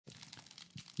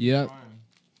Yep.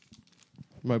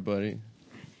 My buddy.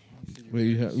 Wait,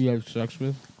 you have sex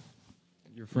with?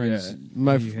 Your friends.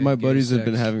 Yeah. My buddies have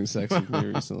been having sex with me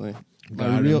recently.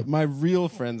 My real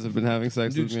friends have been having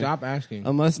sex with me. Dude, stop asking.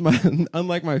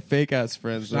 Unlike my fake ass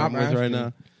friends that I'm with right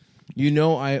now. You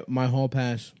know, my hall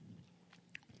pass.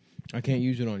 I can't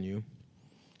use it on you.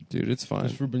 Dude, it's fine.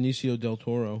 It's for Benicio del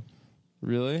Toro.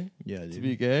 Really? Yeah, dude. To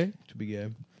be gay? To be gay.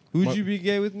 Who'd you be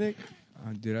gay with, Nick?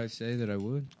 Did I say that I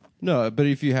would? No, but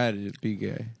if you had it, it'd be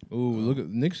gay. Ooh, look at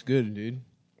Nick's good, dude.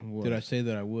 What? Did I say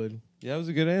that I would? Yeah, that was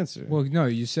a good answer. Well, no,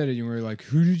 you said it. You were like,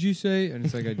 "Who did you say?" And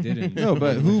it's like I didn't. No,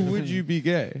 but who would you be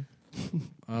gay?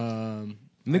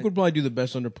 Nick would probably do the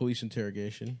best under police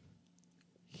interrogation.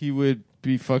 He would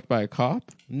be fucked by a cop?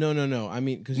 No. I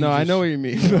mean, because I know what you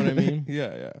mean. You know what I mean?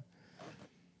 Yeah.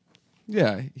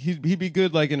 Yeah, he'd be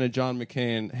good like in a John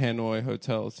McCain Hanoi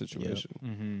hotel situation.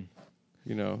 Yep. Mm-hmm.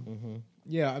 You know? Mm-hmm.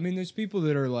 Yeah, I mean, there's people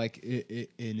that are like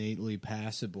innately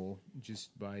passable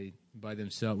just by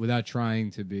themselves without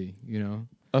trying to be, you know?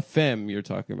 A femme you're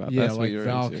talking about. Yeah, That's like what you're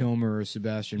Val into. Kilmer or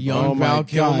Sebastian. Young Bach. Val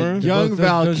Kilmer? Young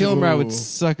Val those Kilmer, I are- would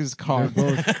suck his cock.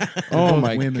 They're both, Oh both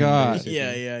my women, God. basically.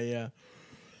 Yeah.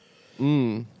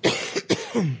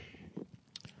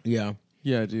 Yeah.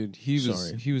 Yeah, dude.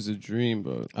 Sorry. He was a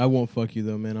dreamboat. I won't fuck you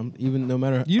though, man. No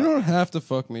matter. You don't have to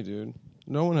fuck me, dude.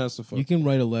 No one has to fuck You can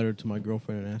write a letter to my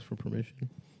girlfriend and ask for permission.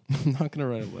 I'm not gonna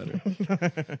write a letter.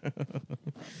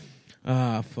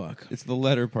 Fuck. It's the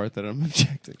letter part that I'm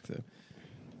objecting to.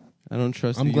 I don't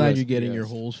trust I'm the glad USPS. you're getting your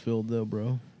holes filled though,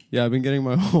 bro. Yeah, I've been getting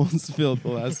my holes filled the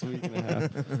last week and a half.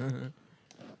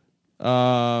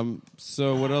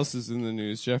 So what else is in the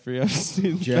news? Jeffrey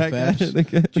Epstein. Jeff back at Epps. it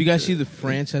again. Do you guys see that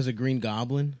France has a green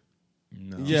goblin?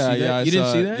 No. Yeah, see that? yeah. I You didn't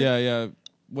saw see it. that? Yeah.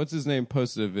 What's his name?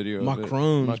 Posted a video.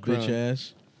 Macron's of it. Macron. bitch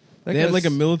ass. That They had like a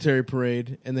guy's- military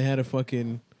parade and they had a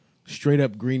fucking straight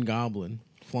up green goblin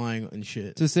flying and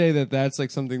shit. to say that that's like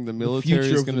something the military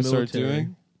future is of the going to start military.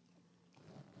 doing.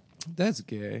 That's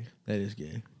gay. That is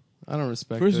gay. I don't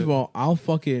respect. First it. of all, I'll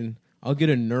get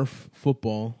a Nerf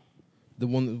football, the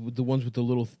ones with the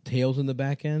little tails in the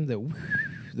back end, the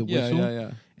whistle,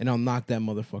 yeah. and I'll knock that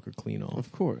motherfucker clean off.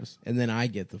 Of course. And then I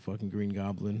get the fucking green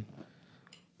goblin.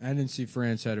 I didn't see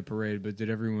France had a parade, but did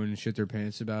everyone shit their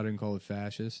pants about it and call it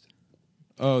fascist?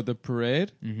 Oh, the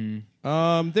parade?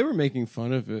 Mm-hmm. They were making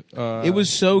fun of it. It was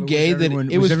so was gay that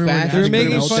everyone- it was was everyone fascist. They were but it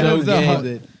making was fun so of the gay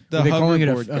hu- that Are they calling it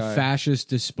hoverboard a guy. fascist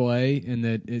display and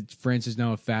that France is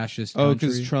now a fascist Oh, country?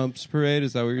 because Trump's parade?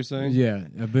 Is that what you're saying? Yeah,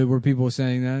 but were people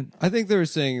saying that? I think they were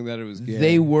saying that it was gay.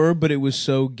 they were, but it was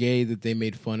so gay that they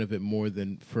made fun of it more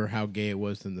than for how gay it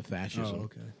was than the fascism.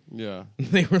 Yeah.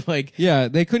 They were like, Yeah,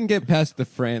 they couldn't get past the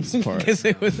France part. because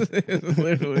it was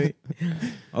literally.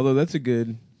 Although that's a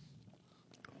good.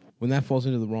 When that falls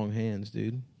into the wrong hands,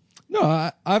 dude.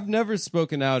 No, I've never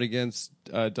spoken out against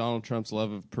Donald Trump's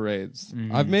love of parades.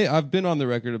 Mm-hmm. I've been on the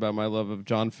record about my love of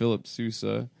John Philip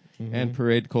Sousa and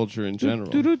parade culture in general.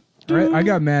 I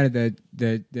got mad at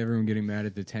that everyone getting mad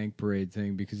at the tank parade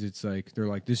thing because it's like they're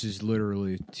like, this is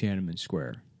literally Tiananmen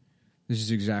Square. This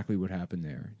is exactly what happened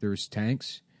there. There was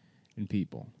tanks and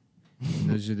people.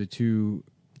 And those are the two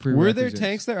Were there prerequisites.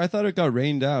 tanks there? I thought it got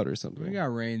rained out or something. We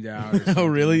got rained out. Or Oh, something.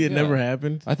 really? It Yeah. never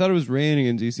happened? I thought it was raining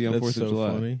in D.C. on That's 4th so of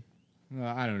July. funny.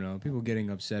 I don't know. People getting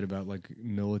upset about like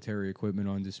military equipment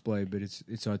on display, but it's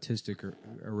autistic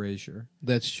erasure.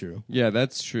 That's true. Yeah,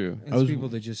 that's true. It's people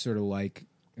that just sort of like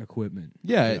equipment.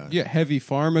 Yeah, heavy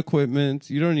farm equipment.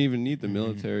 You don't even need the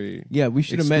military. Yeah, we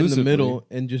should have met in the Exclusively. middle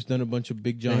and just done a bunch of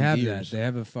Big John They have Deeres. that. They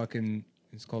have a fucking.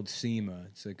 It's called SEMA.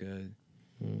 It's like a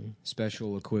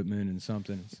special equipment and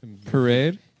something.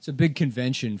 Parade? It's a big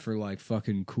convention for like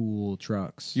fucking cool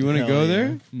trucks. You want to Hell go yeah.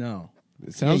 there? No.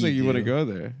 It sounds Yeah, like you you want to do. go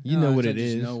there. You know what I it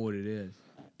just is. know what it is.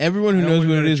 Everyone who I don't knows wanna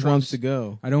what go it to is wants Trump's- to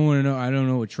go. I don't want to know. I don't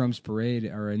know what Trump's parade,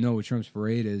 or I know what Trump's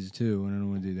parade is too, and I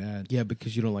don't want to do that. Yeah,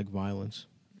 because you don't like violence.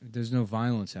 There's no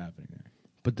violence happening there.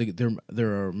 But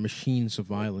there are machines of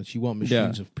violence. You want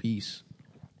machines of peace.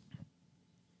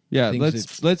 Yeah,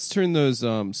 Things let's turn those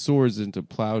swords into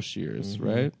plowshares,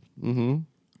 right? Mm-hmm.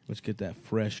 Let's get that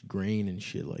fresh grain and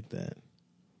shit like that.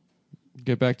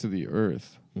 Get back to the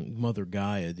earth. Mother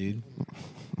Gaia, dude.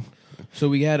 So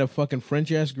we had a fucking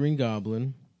French ass Green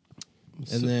Goblin,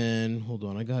 and then hold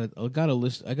on, I got a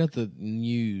list. I got the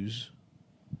news.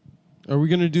 Are we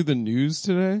gonna do the news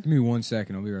today? Give me 1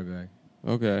 second. I'll be right back.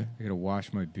 Okay. I gotta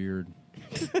wash my beard.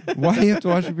 Why do you have to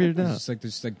wash your beard now? It's like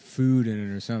there's like food in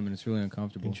it or something. It's really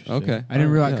uncomfortable. Interesting. Okay. I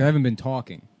didn't realize. Yeah. 'cause I haven't been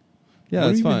talking. Yeah, what have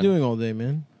that's you fine. been doing all day,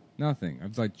 man? Nothing.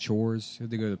 I've like chores. I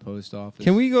had to go to the post office.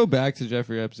 Can we go back to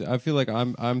Jeffrey Epstein? I feel like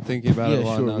I'm thinking about it a Yeah,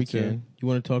 lot sure, now we too. can. You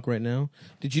want to talk right now?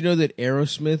 Did you know that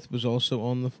Aerosmith was also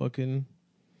on the fucking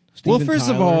Well, Steven first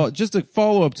of Tyler. all, just a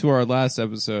follow up to our last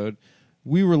episode,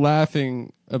 we were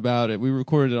laughing about it. We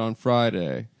recorded it on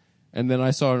Friday, and then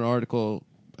I saw an article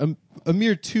a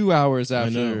mere 2 hours I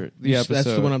know. after the episode.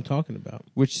 That's the one I'm talking about.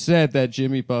 Which said that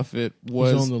Jimmy Buffett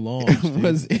was He's on the logs, dude.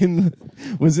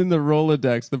 was in the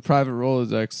Rolodex, the private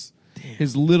Rolodex,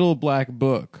 his little black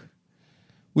book.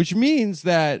 Which means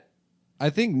that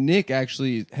I think Nick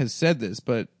actually has said this,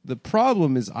 but the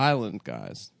problem is island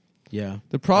guys. Yeah.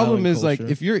 The problem Island is like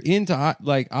culture. if you're into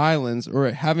like islands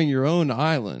or having your own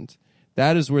island,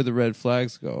 that is where the red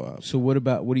flags go up. So what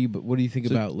do you think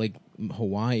about like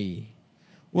Hawaii?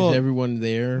 Well, is everyone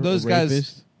there? those a guys-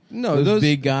 rapist? No, those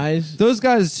big guys. Those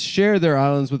guys share their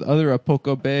islands with other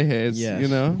Apocobehes, Yes. you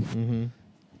know? Mm-hmm.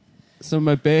 Some of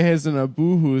my Behes and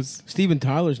Abuhus. Steven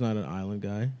Tyler's not an island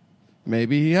guy.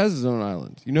 Maybe he has his own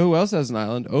island. You know who else has an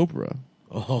island? Oprah.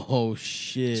 Oh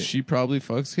shit! She probably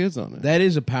fucks kids on it. That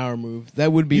is a power move.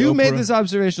 That would be. You Oprah. made this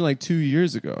observation like 2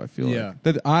 years ago, I feel Yeah. like.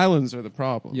 That the islands are the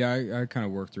problem. Yeah, I kind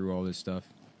of worked through all this stuff.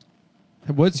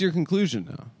 What's your conclusion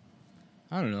now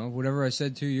I don't know. Whatever I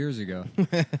said 2 years ago.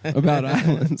 about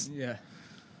islands? Yeah.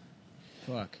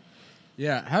 Fuck.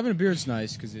 Yeah, having a beard's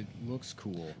nice because it looks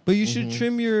cool. But you should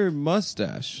trim your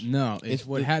mustache. No, it's If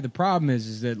what the- had the problem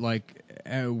is that like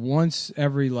once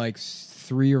every like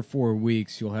 3 or 4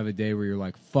 weeks you'll have a day where you're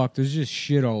like, fuck, there's just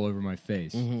shit all over my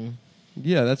face. Mm-hmm.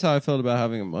 Yeah, that's how I felt about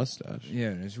having a mustache.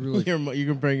 Yeah, it's really You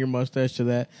can bring your mustache to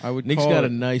that. I would Nick's call got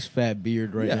it- a nice fat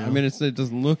beard right yeah, now. I mean, it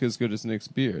doesn't look as good as Nick's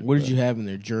beard. what did but- you have in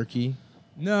there? Jerky,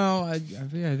 no. I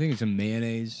think it's a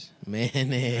mayonnaise.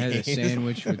 mayonnaise. I had a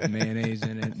sandwich with mayonnaise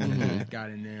in it, and then it got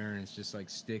in there, and it's just like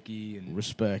sticky. And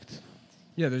Respect.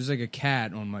 yeah, there's like a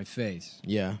cat on my face,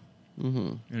 Yeah.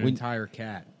 Mhm. an entire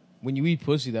cat. When you eat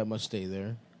pussy, that must stay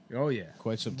there Oh yeah,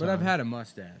 quite some time. but I've had a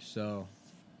mustache, so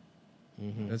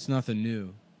that's nothing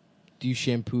new. Do you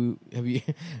shampoo? Have you?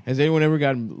 Has anyone ever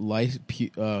gotten lice,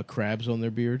 crabs on their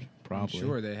beard? Probably. I'm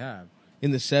sure they have.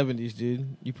 In the 70s,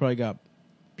 dude, you probably got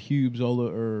pubes all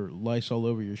or lice all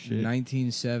over your shit.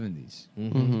 1970s.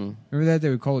 Mhm. Remember that they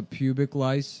would call it pubic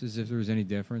lice, as if there was any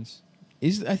difference.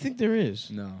 I think there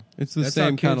is. No, It's the That's same how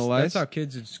kind kids- of lice. That's how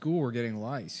kids at school were getting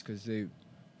lice because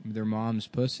their mom's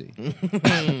pussy.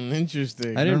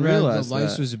 Interesting. I didn't Remember realize the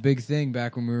lice that. was a big thing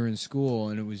back when we were in school,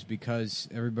 and it was because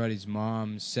everybody's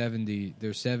mom's their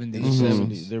 70s. In the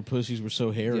 70s, their pussies were so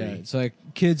hairy, Yeah, it's like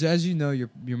kids, as you know, your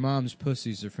mom's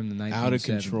pussies are from the 1970s. out of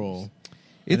control.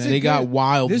 It's They a got good-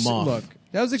 wild This muff. look,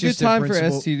 That was a good just a time for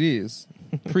principle- STDs.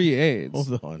 Pre-AIDS.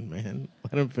 Hold on, man.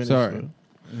 Let him finish. Sorry.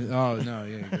 oh no,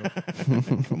 yeah.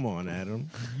 Go. Come on, Adam.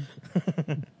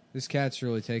 This cat's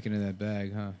really taking to that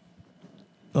bag, huh?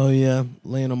 Oh yeah,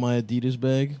 laying on my Adidas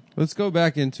bag. Let's go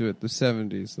back into it. The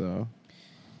 70s, though.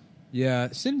 Yeah,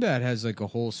 Sinbad has like a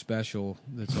whole special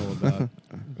that's all about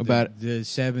About- the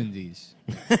 70s.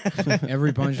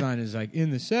 Every punchline is like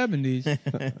in the 70s,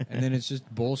 and then it's just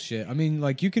bullshit. I mean,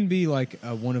 like you can be like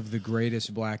one of the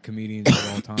greatest black comedians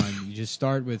of all time. You just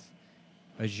start with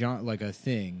a genre, like a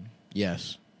thing,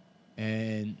 Yes.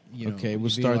 and you know, Okay, we'll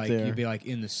you'd be start like, there. You'd be like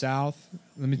in the South.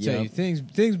 Let me tell Yep. you,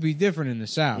 things be different in the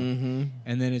South, Mm-hmm.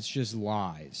 and then it's just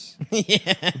lies.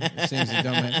 Yeah. Sings a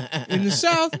dumbass. In the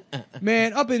South,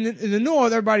 man, up in the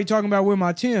North, everybody talking about where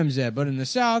my Tim's at. But in the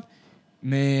South,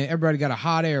 man, everybody got a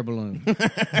hot air balloon.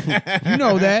 You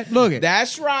know that. Look at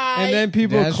That's right. And then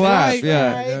people That's clap. right,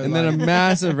 Yeah. right. And then a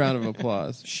massive round of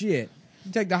applause. shit.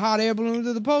 You take the hot air balloon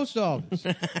to the post office.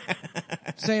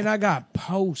 Saying I got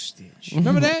postage.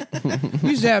 Remember that? You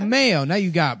used to have mail. Now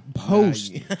you got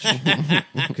postage.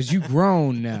 Because you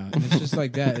grown now. And it's just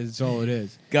like that. It's all it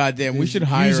is. Goddamn, we should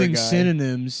hire using a guy.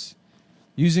 synonyms.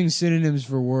 Using synonyms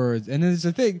for words. And there's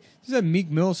a thing. There's that Meek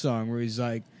Mill song where he's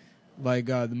like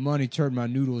the money turned my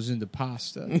noodles into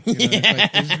pasta. You know, it's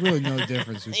like, there's really no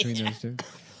difference between those two.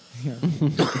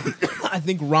 I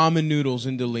think ramen noodles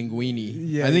into linguine.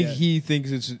 Yeah, I think yeah. he thinks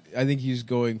it's. I think he's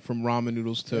going from ramen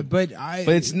noodles to. But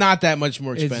it's not that much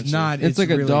more expensive. It's not. It's like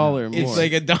really a dollar not. more. It's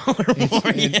like $1 more.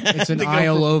 It's an They go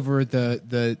aisle for- over at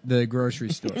the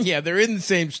grocery store. Yeah, they're in the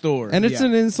same store. And it's Yeah.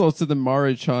 an insult to the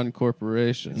Marichan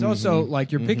Corporation. It's also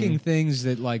like you're picking things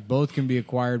that like both can be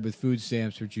acquired with food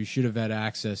stamps, which you should have had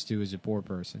access to as a poor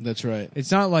person. That's right.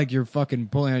 It's not like you're fucking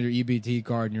pulling out your EBT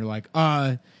card and you're like,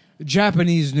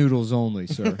 Japanese noodles only,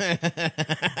 sir.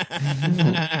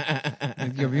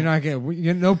 You're not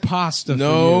getting no pasta.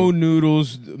 No for you.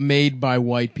 noodles made by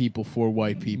white people for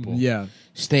white people. Yeah.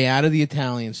 Stay out of the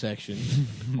Italian section.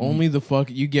 Only the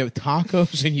you get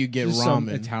tacos and you get There's some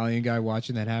ramen. Italian guy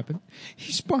watching that happen.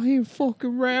 He's buying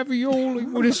fucking ravioli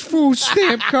with his food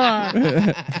stamp card.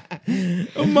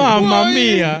 Mamma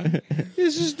mia!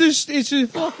 It's a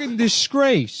fucking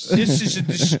disgrace. This is a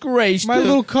disgrace. My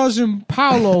little cousin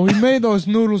Paolo, he made those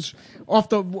noodles with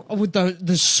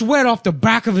the sweat off the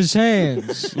back of his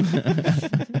hands.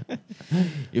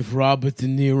 If Robert De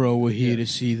Niro were here to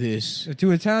see this,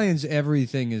 To Italians,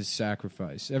 everything is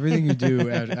sacrifice. Everything you do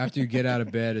after you get out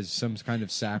of bed is some kind of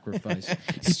sacrifice.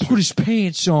 He put his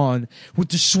pants on with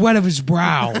the sweat of his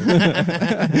brow. Well,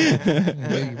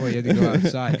 he had to go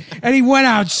outside. And he went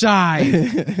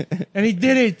outside. And he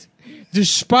did it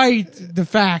despite the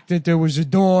fact that there was a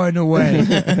door in the way.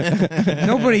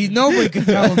 Nobody could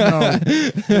tell him no.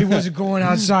 He wasn't going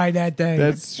outside that day.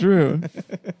 That's true.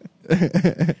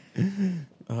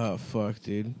 oh fuck,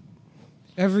 dude!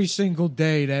 Every single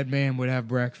day that man would have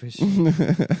breakfast.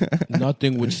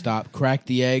 Nothing would stop. Crack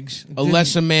the eggs,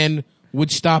 unless a man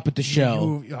would stop at the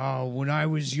shell. When I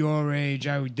was your age,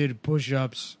 I did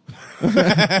push-ups.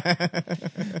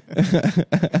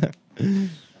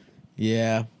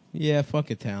 Yeah.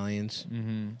 Fuck Italians.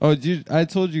 Mm-hmm. Oh, I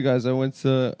told you guys I went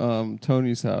to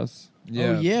Tony's house.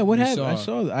 Oh yeah, what we happened? I saw.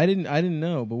 saw that. I didn't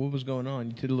know, but what was going on?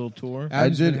 You did a little tour.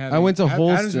 Adam's I did- been I went to Adam's been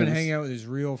Holston's. hanging out with his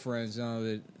real friends now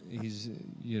that he's,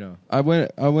 I went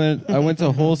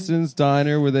to Holston's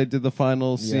Diner where they did the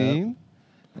final scene,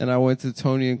 and I went to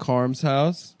Tony and Carm's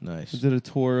house. Nice. I did a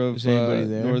tour of Was anybody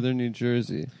there? northern New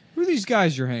Jersey. Who are these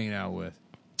guys you're hanging out with?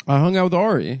 I hung out with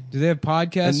Ari. Do they have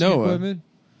podcasting And Noah. equipment?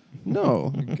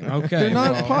 No, Okay. they're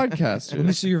not well, podcasters. Let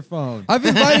me see your phone. I've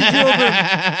invited you over,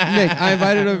 Nick. I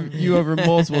invited you over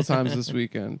multiple times this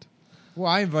weekend. Well,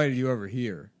 I invited you over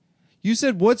here. You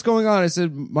said, "What's going on?" I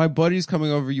said, "My buddy's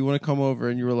coming over. You want to come over?"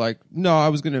 And you were like, "No, I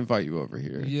was going to invite you over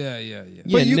here." Yeah. Yeah,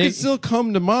 But you Nick- could still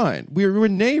come to mine. We're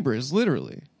neighbors,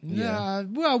 literally. Nah,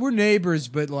 well, we're neighbors,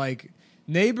 but like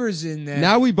neighbors in that.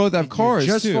 Now we both have cars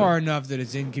just too. far enough that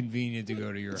it's inconvenient to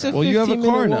go to your It's house. a Well, you have a 15-minute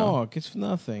car now. walk. It's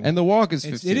nothing. And the walk is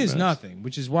 15 It is minutes. nothing,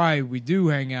 which is why we do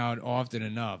hang out often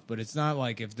enough. But it's not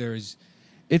like if there's.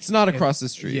 It's not across the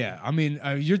street. Yeah, I mean,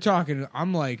 you're talking.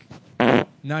 I'm like,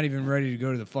 not even ready to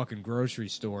go to the fucking grocery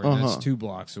store, and that's 2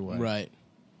 blocks away. right.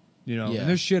 You know, Yeah. and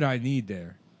there's shit I need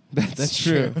there. That's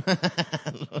true.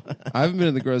 I haven't been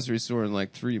in the grocery store in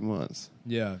like 3 months.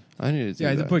 Yeah, I need to do I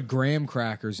had to that. put graham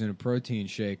crackers in a protein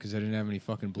shake because I didn't have any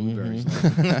fucking blueberries.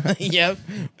 Yep.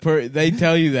 They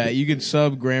tell you that you can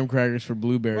sub graham crackers for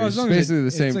blueberries. Well, as long basically the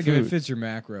as same it's like if it food. fits your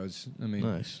macros. I mean,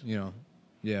 Nice. you know,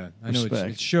 yeah, I know Respect.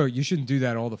 it's sure you shouldn't do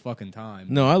that all the fucking time.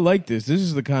 No, I like this. This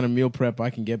is the kind of meal prep I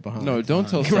can get behind. No, don't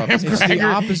tell Graham stuff. It's the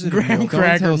opposite of graham milk.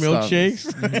 cracker Don't tell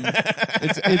milkshakes.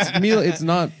 It's meal. It's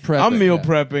not prepping. I'm meal Yeah.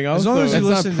 prepping. As long as you That's not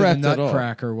listen to the prepped at all.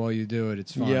 Nutcracker while you do it,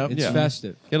 it's fine. Yep. It's Yeah.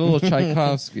 festive. Get a little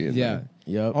Tchaikovsky. In Yeah. there.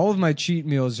 Yep. All of my cheat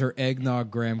meals are eggnog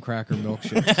graham cracker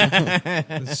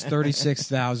milkshakes. It's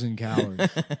 36,000 calories.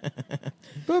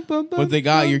 But they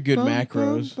got your good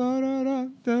macros.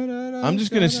 I'm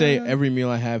just gonna say every meal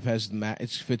I have has it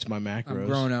fits my macros. I'm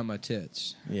growing out my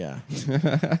tits. Yeah.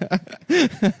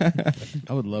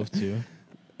 I would love to.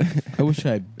 I wish I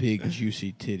had big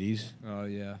juicy titties Oh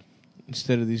yeah.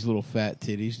 instead of these little fat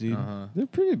titties, dude. Uh-huh. They're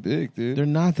pretty big, dude. They're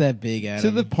not that big, Adam.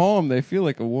 To the palm, they feel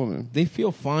like a woman. They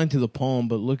feel fine to the palm,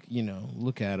 but look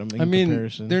at them in I mean,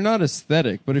 comparison. they're not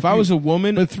aesthetic, but if I was a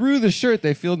woman, but through the shirt,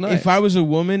 they feel nice. if I was a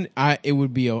woman, I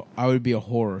would be a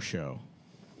horror show.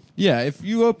 yeah, if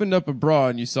you opened up a bra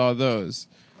and you saw those,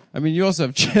 I mean, you also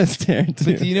have chest hair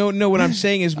too. But you know what I'm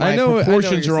saying is my I know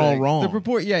proportions what you're are all saying.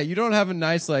 wrong. Yeah, you don't have a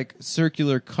nice like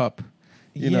circular cup.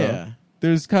 You know, Yeah.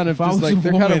 there's kind of If I just was like a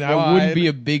they're woman, kind of wide. I wouldn't be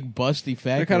a big busty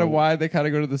fat. They're kind of girl. wide. They kind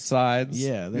of go to the sides.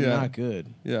 Yeah, they're not good.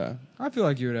 Yeah. I feel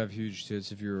like you would have huge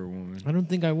tits if you were a woman. I don't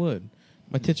think I would.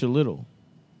 My tits are little.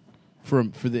 For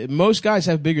the most guys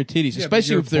have bigger titties, Yeah, but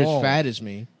especially you're if they're bald. as fat as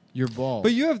me. You're bald.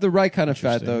 But you have the right kind of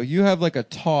fat, Interesting. though. You have like a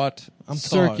taut, I'm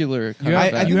circular kind You of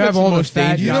have- fat. you that's have the all the most fat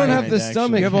dangerous You don't guy have kind, the actually.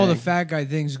 stomach. you have all the hang. fat guy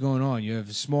things going on. You have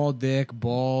a small dick,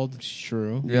 bald. It's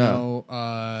true. You Yeah.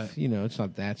 know, It's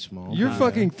not that small. You're but,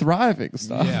 fucking thriving.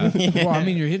 Stop. yeah. Well, I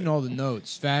mean, you're hitting all the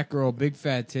notes. Fat girl, big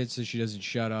fat tits that she doesn't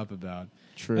shut up about.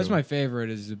 True. That's my favorite.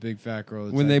 Is the big fat girl.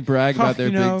 that's When they like, brag about their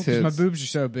you know, big 'cause tits. my boobs are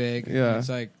so big. Yeah. And it's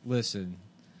like, listen,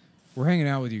 we're hanging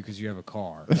out with you because you have a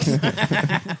car.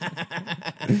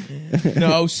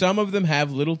 No, some of them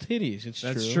have little titties. It's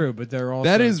That's true, but they're also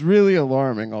That is really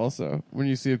alarming. Also, when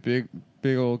you see a big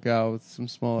big old gal with some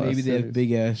small. Maybe ass they have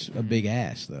titties. a big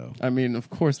ass though. I mean, of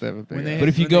course they have a big. When they- ass. But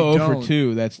if you when go they 0 for don't-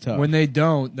 2, that's tough. When they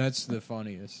don't, that's the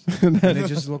funniest. And they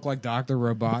just look like Dr.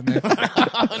 Robotnik.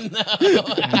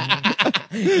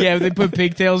 yeah, if they put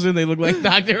pigtails in, they look like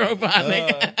Dr.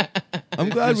 Robotnik. I'm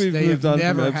glad we've They moved have on from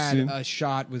never had Epstein. a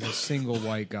shot with a single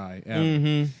white guy. Ever.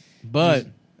 Mm-hmm. But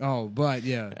But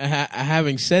yeah.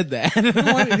 having said that, You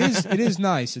know what? It is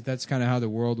nice that that's kind of how the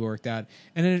world worked out.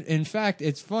 And in fact,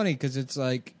 it's funny because it's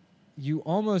like you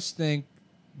almost think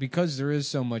because there is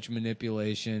so much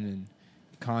manipulation and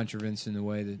contrivance in the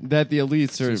way that The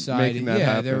elites are society, making that yeah,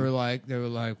 happen. they were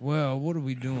like, well, what are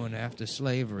we doing after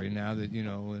slavery now that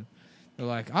they're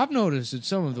like, I've noticed that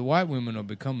some of the white women are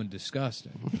becoming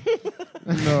disgusting.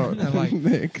 No, They're like,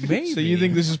 Nick. maybe. so you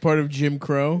think this is part of Jim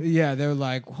Crow? Yeah, they're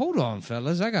like, hold on,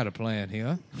 fellas, I got a plan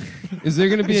here. Is there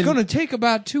going to be? It's going to take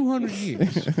about 200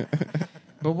 years.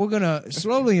 But we're going to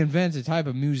slowly invent a type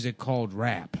of music called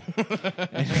rap.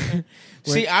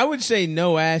 See, I would say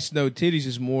no ass, no titties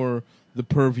is more the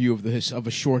purview of of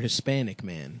a short Hispanic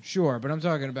man. Sure, but I'm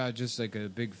talking about just like a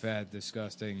big, fat,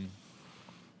 disgusting,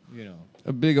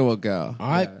 a big old gal?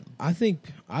 I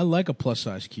think I like a plus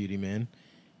size cutie, man.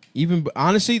 Even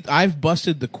honestly, I've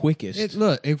busted the quickest.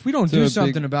 Look, if we don't So do a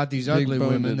something big- about these big ugly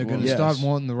boned women, they're going to one. start Yes.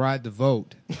 wanting the right to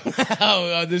vote.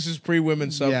 This is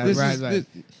pre-women suffrage. Yeah, This right. is-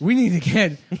 We need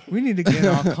to get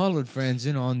our colored friends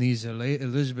in on these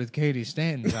Elizabeth Cady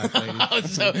Stanton type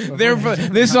ladies. So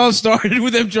this all started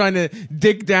with them trying to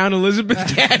dick down Elizabeth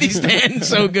Cady Stanton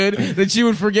so good that she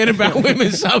would forget about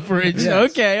women's suffrage.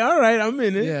 Yes. Okay, all right, I'm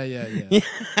in it. Yeah.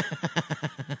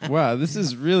 Wow, this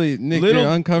is really Nick. Little-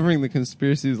 You're uncovering the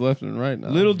conspiracies left and right now.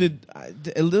 Little did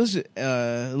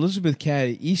Elizabeth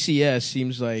Cady, ECS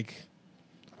seems like,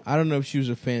 I don't know if she was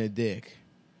a fan of dick.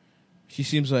 She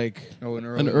seems like Oh, an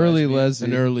early lesbian.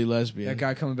 lesbian. an early lesbian. That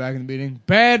guy coming back in the meeting.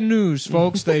 Bad news,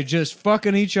 folks. They just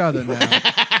fucking each other now.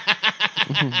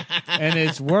 And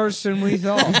it's worse than we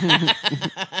thought.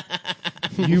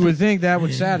 You would think that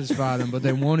would satisfy them, but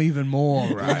they want even more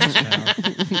right now.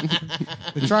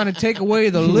 They're trying to take away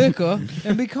the liquor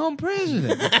and become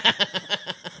president.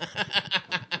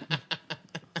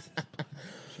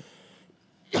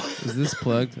 Is this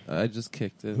plugged? I just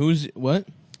kicked it. Who's what?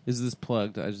 Is this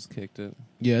plugged? I just kicked it.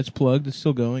 Yeah, it's plugged. It's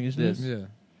still going, isn't Yes. it? Yeah.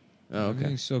 Oh, okay.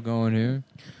 Everything's still going here.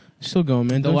 It's still going,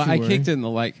 man. The Don't you I worry. kicked it and the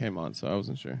light came on, so I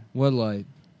wasn't sure. What light?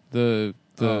 The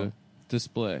Oh.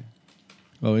 display.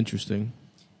 Oh, interesting.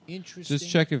 Interesting. Just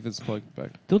check if it's plugged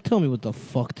back. Don't tell me what the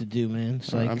fuck to do, man.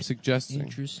 It's like, I'm suggesting.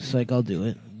 Interesting. it's like I'll do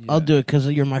it. Yeah. I'll do it because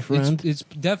you're my friend. It's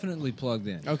definitely plugged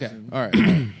in. Okay. All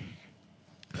right.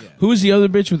 Who was the other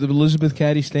bitch with Elizabeth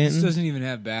Cady This Stanton? doesn't even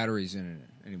have batteries in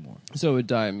it anymore. So it would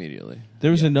die immediately.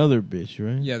 There was another bitch,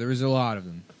 right? Yeah, there was a lot of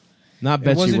them. Not It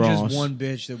Betsy wasn't Ross. just one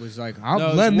bitch that was like,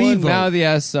 Let me vote. Now the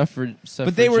ass suffered.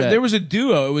 But there was a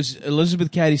duo. It was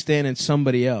Elizabeth Cady Stanton and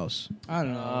somebody else. I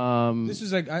don't know. This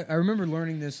was like I remember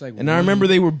learning this like, And I remember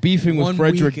they were beefing with one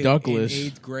Frederick week Douglass. in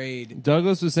 8th grade.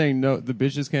 Douglas was saying no. The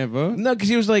bitches can't vote. No, because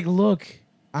he was like, "Look,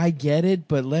 I get it,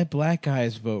 but let black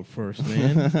guys vote first,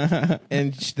 man."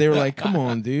 And they were like, "Come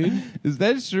on, dude, Is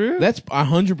that true? that's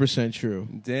 100% true."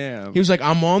 Damn. He was like,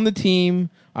 "I'm on the team.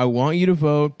 I want you to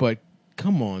vote, but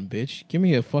come on, bitch, give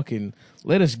me a fucking.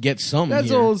 Let us get something." That's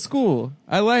here. old school.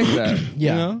 I like that.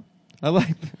 Yeah. You know? I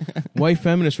like that. White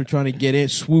feminists were trying to get in,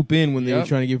 swoop in when they were Yep.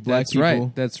 trying to give black That's people.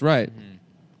 right. That's right.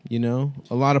 You know,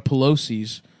 a lot of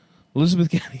Pelosi's. Elizabeth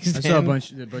Cady I Stanton. saw a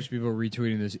bunch of people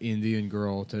retweeting this Indian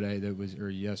girl today or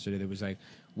yesterday that was like,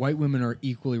 white women are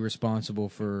equally responsible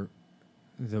for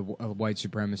the white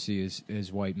supremacy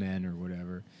as white men or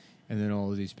whatever. And then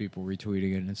all of these people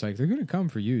retweeting it, and it's like, they're going to come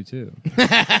for you, too.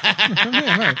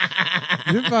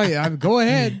 Go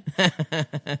ahead.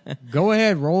 Go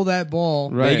ahead, roll that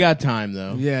ball. Right. They got time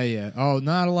though. Yeah. Oh,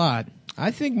 not a lot.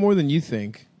 I think more than you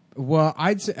think. Well,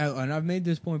 I'd say, and I've made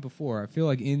this point before, I feel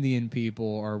like Indian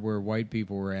people are where white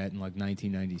people were at in like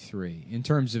 1993 in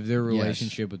terms of their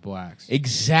relationship with blacks.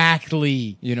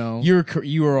 Exactly. You know? You are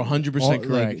 100% All- correct.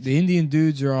 like, the Indian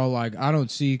dudes are all like, I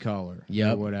don't see color,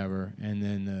 Yep. or whatever, and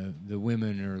then the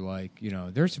women are like,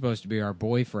 they're supposed to be our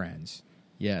boyfriends,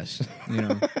 yes. you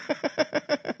know.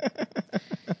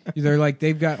 They're like,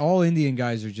 they've got all Indian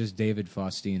guys are just David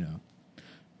Faustino,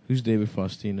 Who's David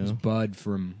Faustino? who's Bud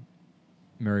from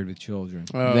Married with Children,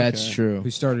 Oh, That's okay. true.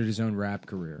 who started his own rap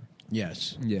career.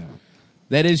 Yes. Yeah,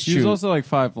 That is She was true. also like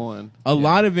 5'1". A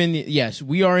lot of Indian. Yes,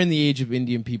 we are in the age of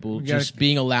Indian people We gotta- just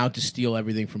being allowed to steal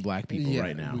everything from black people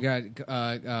right now. We got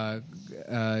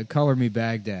Color Me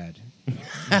Baghdad.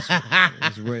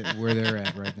 is where they're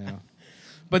at right now.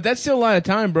 But that's still a lot of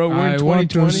time, bro. We're I in want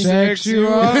to 2020. sex you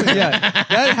up. Yeah,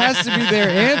 that has to be their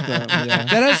anthem. That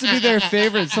has to be their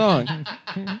favorite song.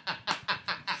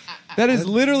 That is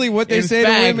literally what they In say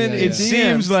fact, to women. It in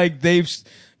seems DMs. like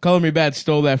Color Me Bad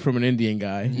stole that from an Indian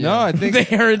guy. No, I think they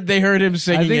heard him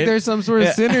singing I think it. there's some sort of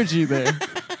synergy there.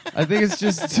 I think it's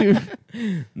just too.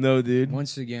 No, dude.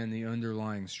 Once again, the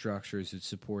underlying structures that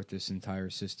support this entire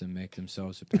system make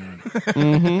themselves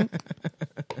apparent.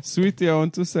 Sweetie, I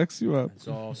want to sex you up. It's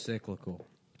all cyclical.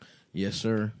 Yes,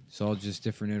 sir. It's all just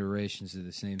different iterations of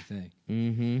the same thing.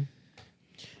 Mm-hmm.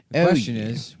 The question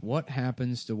is, what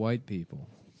happens to white people?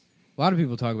 A lot of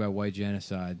people talk about white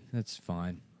genocide. That's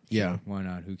fine. Yeah. Sure, why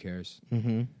not? Who cares?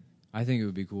 Mm-hmm. I think it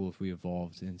would be cool if we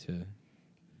evolved into,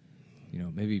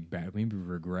 maybe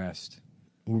regressed.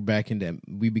 We're back into.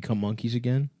 We become monkeys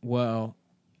again. Well,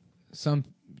 some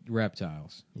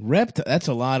reptiles. That's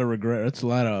a lot of regret. That's a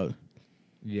lot of.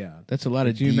 Yeah. That's a lot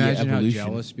of. Can you imagine how de-evolution.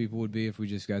 jealous people would be if we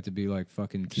just got to be like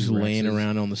fucking Just T-Rexes? laying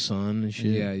around on the sun and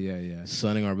shit. Yeah.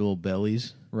 Sunning our little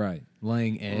bellies. Right.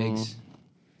 Laying eggs.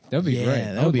 That would be Yeah, great.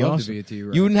 that I would be love awesome. to be a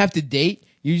T-Rex. You wouldn't have to date.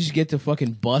 You just get to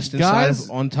fucking bust Guys-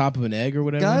 on top of an egg or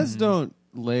whatever. Guys don't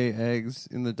lay eggs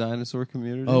in the dinosaur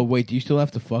community. Oh wait, do you still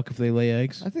have to fuck if they lay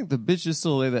eggs? I think the bitches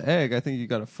still lay the egg. I think you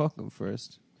gotta fuck them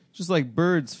first. Just like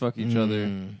birds fuck each other,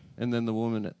 and then the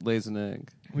woman lays an egg.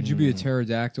 Would you be a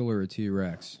pterodactyl or a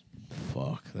T-Rex?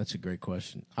 Fuck, that's a great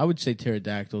question. I would say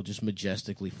pterodactyl, just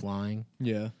majestically flying.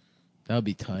 Yeah. That would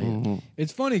be tight.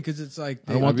 It's funny because it's like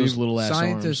I don't want those little ass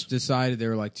scientists arms. decided they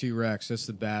were like T-Rex. That's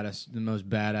the most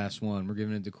badass one. We're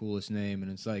giving it the coolest name, and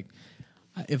it's like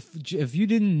if you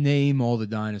didn't name all the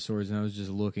dinosaurs and I was just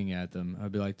looking at them,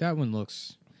 I'd be like, that one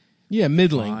looks Yeah,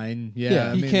 middling. fine. Yeah,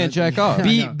 Yeah, you can't jack off.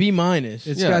 B minus.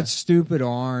 It's Yeah. got stupid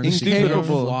arms. Incapable. It can't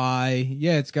fly.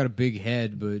 Yeah, it's got a big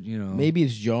head, but Maybe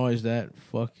its jaw is that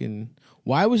fucking.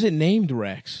 Why was it named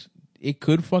Rex? It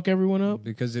could fuck everyone up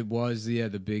because it was the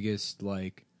biggest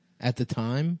at the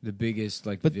time. But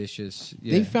vicious.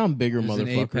 They found bigger There's an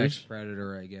apex motherfuckers,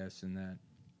 predator, I guess, in that.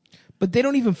 but they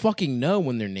don't even fucking know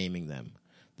when they're naming them.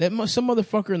 Some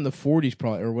motherfucker in the 40s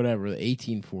probably or whatever, the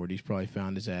 1840s probably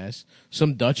found his ass.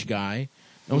 Some Dutch guy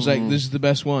and was like, "This is the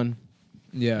best one."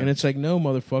 Yeah, And it's like, no,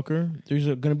 motherfucker. There's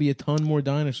going to be a ton more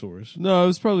dinosaurs. No, it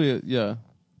was probably yeah.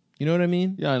 You know what I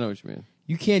mean? Yeah, I know what you mean.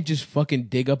 You can't just fucking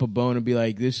dig up a bone and be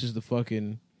like, this is the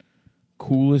fucking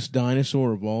coolest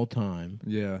dinosaur of all time.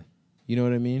 yeah. You know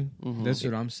what I mean? That's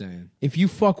what I'm saying. If you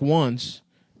fuck once,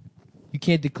 you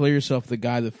can't declare yourself the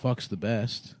guy that fucks the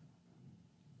best.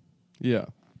 Yeah.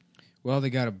 Well, they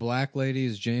got a black lady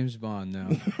as James Bond now.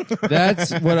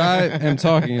 That's what I am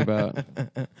talking about.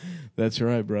 That's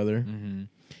right, brother.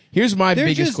 Here's my They're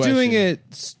biggest just question. doing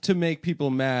it to make people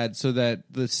mad so that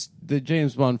the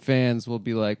James Bond fans will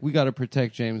be like, we got to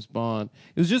protect James Bond.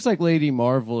 It was just like Lady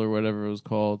Marvel or whatever it was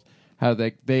called, how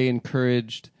they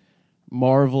encouraged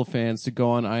Marvel fans to go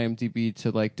on IMDb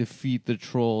to like defeat the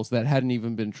trolls that hadn't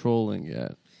even been trolling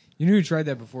yet. You know who tried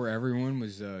that before everyone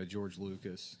was George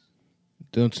Lucas.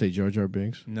 Don't say Jar Jar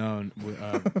Binks. No,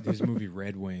 his movie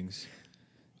Red Wings.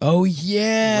 Oh,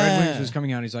 yeah. Red Wings was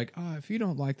coming out. He's like, if you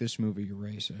don't like this movie, you're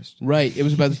racist. Right. It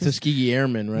was about the Tuskegee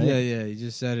Airmen, right? Yeah. He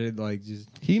just said it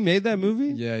He made that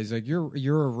movie? Yeah, he's like, you're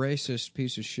a racist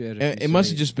piece of shit. if you It must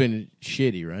say have just been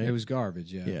shitty, right? It was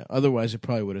garbage. Yeah. Yeah. Otherwise, it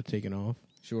probably would have taken off.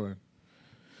 Sure.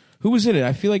 Who was in it?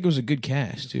 I feel like it was a good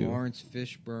cast, too. Lawrence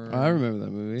Fishburne. I remember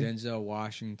that movie. Denzel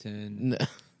Washington. No.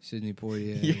 Sidney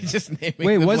Poitier. You're just naming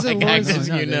Wait, the wasn't black Lawrence- actors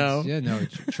No, you know. that's- Yeah, no,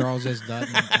 Charles S.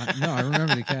 Dutton. No, I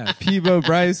remember the cast. Peebo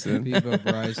Bryson. Peebo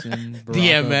Bryson,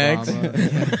 Barack DMX.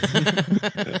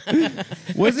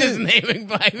 Obama. Was Just it naming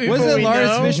black people was it we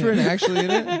Lawrence know. Fishburne actually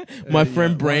in it? My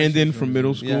friend yeah, Brandon Lawrence from Fishburne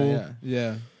middle was school.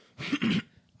 Yeah.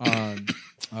 Yeah.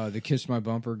 The Kiss My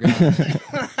Bumper guy.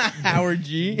 Howard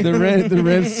G. The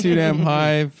red's too damn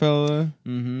high, fella.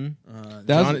 Mm-hmm.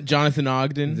 That was, Jonathan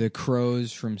Ogden. The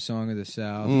Crows from Song of the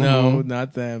South. No,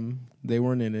 not them. They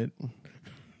weren't in it.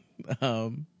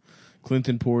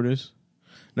 Clinton Portis.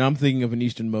 Now I'm thinking of an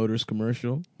Eastern Motors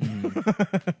commercial.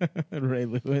 Ray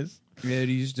Lewis. At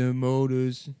Eastern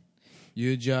Motors,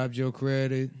 your job's your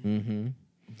credit. Mm-hmm.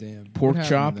 Damn. Pork What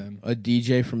Chop, happened to them? a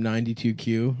DJ from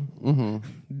 92Q. mm-hmm.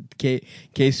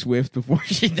 K Swift before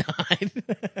she died.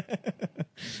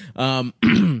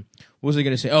 What was I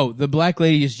going to say? Oh, the black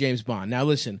lady is James Bond. Now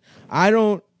listen,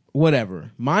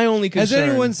 whatever. My only concern. Has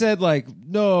anyone said like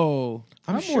no?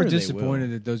 I'm sure more they disappointed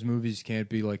will. that those movies can't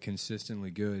be like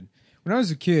consistently good. When I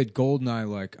was a kid,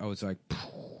 Goldeneye, I was like,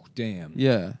 damn,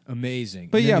 Yeah, amazing.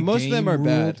 but And then yeah, the most of them game are ruled.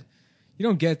 bad. You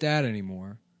don't get that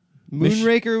anymore.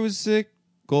 Moonraker was sick.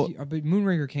 Gold. But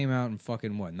Moonraker came out in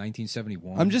fucking what,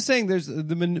 1971? I'm just saying, there's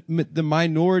the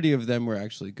minority of them were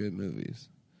actually good movies.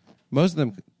 Most of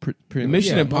them, pretty much.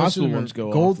 Mission most Impossible of them are- ones go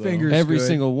off, Goldfinger's Every good.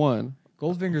 single one.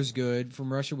 Goldfinger's good.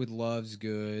 From Russia with Love's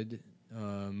good.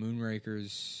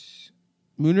 Moonraker's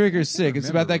Moonraker's sick. It's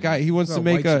about that guy. He wants It's to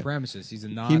about make white a. supremacist. He's a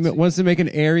He Nazi. wants to make an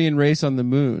Aryan race on the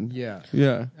moon. Yeah.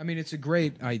 Yeah. I mean, it's a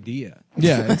great idea.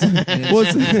 Yeah.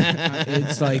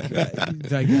 It's like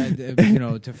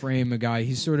to frame a guy,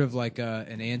 he's sort of like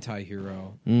an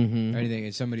anti-hero. Mm-hmm. Anything,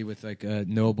 it's somebody with like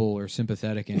noble or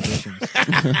sympathetic ambitions.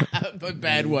 But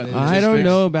bad one. I don't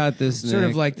know about this. Sort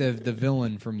Nick. of like the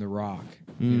villain from The Rock.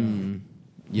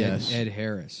 Yes. Ed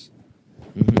Harris.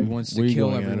 Mhm. Who wants Where to you kill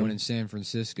going, everyone Adam? in San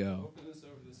Francisco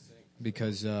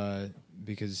because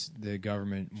the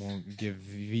government won't give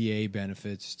VA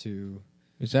benefits to.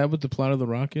 Is that what the plot of The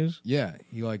Rock is? Yeah,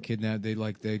 he kidnapped.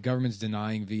 The government's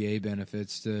denying VA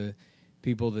benefits to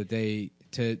people that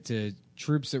to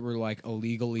troops that were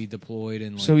illegally deployed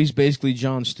and So he's basically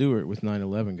Jon Stewart with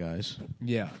 9/11 guys.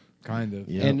 yeah, kind of.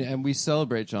 Yeah. And we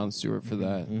celebrate Jon Stewart for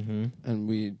that, and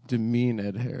we demean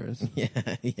Ed Harris.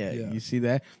 Yeah. You see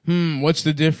that? What's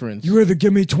the difference? You either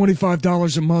give me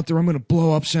 $25 a month, or I'm going to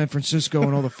blow up San Francisco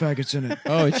and all the faggots in it.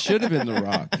 Oh, it should have been The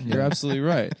Rock. You're absolutely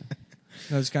right.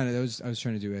 I was trying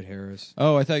to do Ed Harris.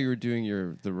 Oh, I thought you were doing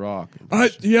The Rock.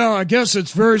 I guess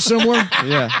it's very similar.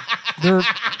 Yeah.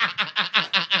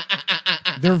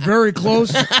 They're very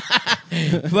close.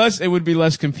 Plus, it would be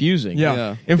less confusing.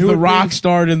 Yeah. If It The would Rock be-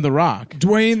 starred in The Rock.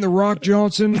 Dwayne The Rock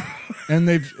Johnson, and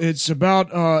it's about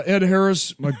Ed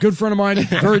Harris, my good friend of mine,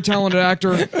 very talented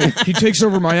actor. He takes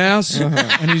over my ass,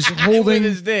 and he's holding With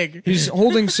his dick. He's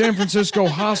holding San Francisco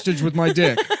hostage with my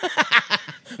dick.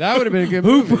 That would have been a good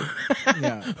movie.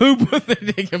 Yeah, Who put the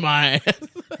dick in my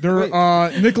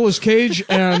ass? Nicolas Cage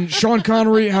and Sean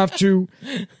Connery have to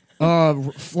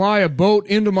fly a boat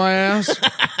into my ass,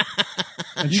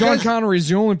 and Sean Connery is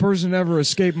the only person to ever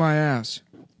escape my ass.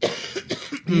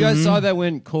 You guys saw that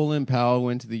when Colin Powell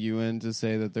went to the UN to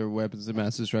say that there were weapons of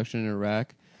mass destruction in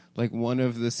Iraq? Like one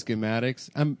of the schematics,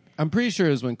 I'm pretty sure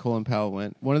it was when Colin Powell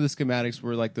went. One of the schematics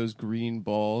were like those green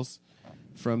balls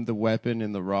from the weapon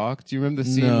in The Rock. Do you remember the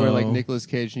scene where like No. Nicolas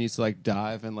Cage needs to like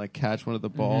dive and like catch one of the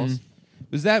balls?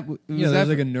 Was that? Was Yeah, that there's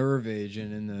like a nerve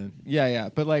agent in the. yeah,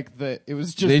 but like it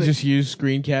was just They the- just used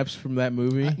screen caps from that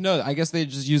movie. no. I guess they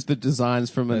just used the designs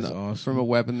from That's awesome. from a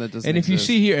weapon that doesn't. And if you exist.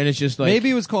 see here, and it's just like maybe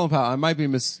it was Colin Powell. I might be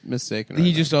mistaken. he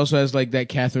right just also has like that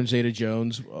Catherine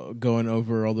Zeta-Jones going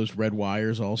over all those red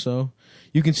wires. Also,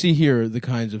 you can see here the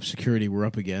kinds of security we're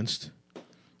up against.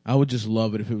 I would just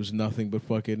love it if it was nothing but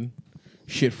fucking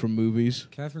shit from movies.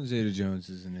 Catherine Zeta-Jones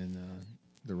isn't in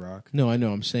The Rock. No, I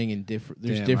know. I'm saying in different.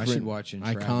 There's Damn, I different should watch iconic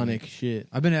Entrapment. shit.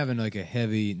 I've been having like a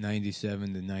heavy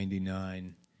 97 to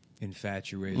 99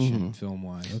 infatuation film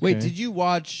wise. now. Wait, Okay. did you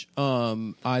watch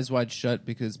Eyes Wide Shut?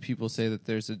 Because people say that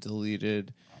there's a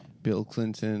deleted Bill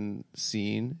Clinton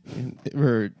scene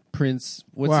or Prince.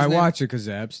 What's Well, his I name? watched it because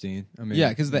of Epstein. I mean, Yeah,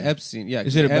 because the Epstein. Yeah, 'cause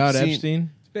Is it the about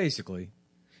Epstein? basically,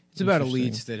 it's about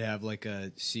Interesting. elites that have like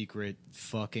a secret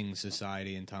fucking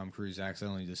society, and Tom Cruise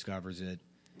accidentally discovers it,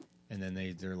 and then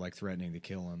they're like threatening to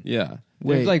kill him. Yeah,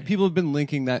 Wait. There's, like people have been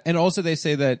linking that, and also they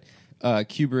say that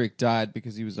Kubrick died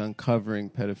because he was uncovering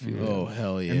pedophilia. Oh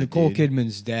hell yeah! And Nicole dude.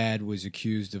 Kidman's dad was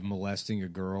accused of molesting a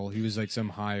girl. He was like some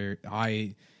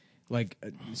high, like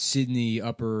Sydney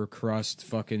upper crust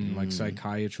fucking like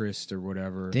psychiatrist or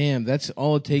whatever. Damn, that's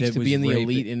all it takes that to was be in the raping-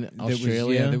 elite in that was-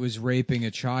 Australia. that was raping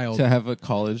a child. To have a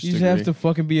college You just degree. have to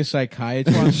fucking be a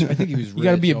psychiatrist. I think he was. You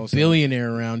got to be a rich also.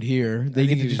 billionaire around here. They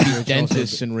think get to he just was be rich also,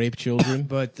 dentists and rape children.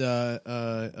 But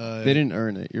They didn't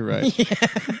earn it. You're right.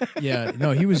 yeah,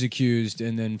 no, he was accused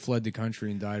and then fled the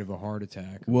country and died of a heart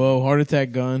attack. Whoa, heart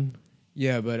attack gun.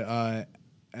 Yeah, but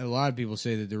a lot of people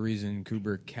say that the reason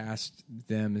Kubrick cast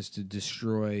them is to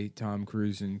destroy Tom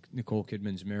Cruise and Nicole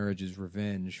Kidman's marriage as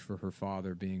revenge for her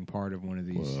father being part of one of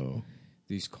Whoa.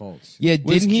 these cults. Yeah,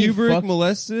 Was didn't he Kubrick fuck?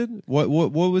 molested? What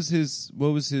was his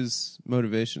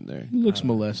motivation there? He looks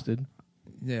molested.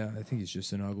 Yeah, I think he's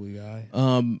just an ugly guy.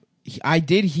 I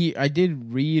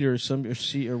did read or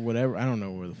see or whatever. I don't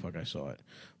know where the fuck I saw it,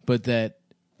 but that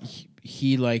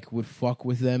he like would fuck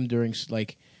with them during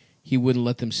like. He wouldn't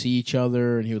let them see each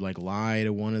other, and he would like lie to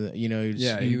one of the. You know,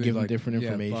 he would give them different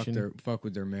information. Fuck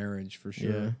with their marriage for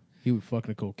sure. Yeah, he would fuck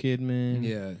Nicole Kidman.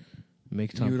 Yeah,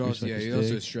 make he Tom would Cruise also. suck Yeah, his he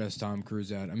also dick. stressed Tom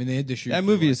Cruise out. I mean, they had to shoot. That for,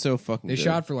 movie like- is so fucking They good.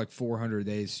 shot for like 400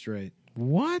 days straight.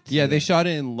 What? Yeah, they shot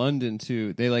it in London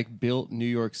too. They like built New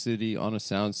York City on a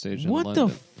soundstage in What London.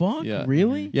 the fuck? Yeah.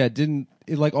 Really? Yeah,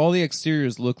 like all the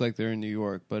exteriors look like they're in New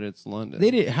York, but it's London.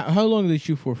 They did. How long did they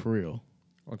shoot for real?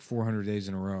 Like 400 days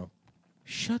in a row.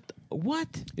 What?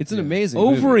 It's an amazing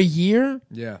Over movie. a year?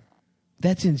 Yeah.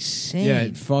 That's insane. Yeah,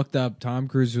 it fucked up. Tom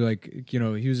Cruise was like, he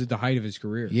was at the height of his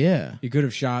career. Yeah. He could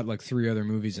have shot like 3 other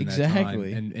movies in that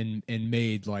Exactly. time and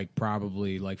made like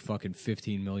probably like fucking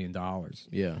 $15 million.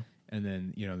 Yeah. And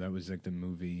then, that was like the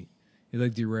movie. It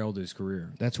like derailed his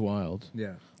career. That's wild.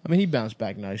 Yeah. I mean, he bounced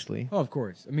back nicely. Oh, of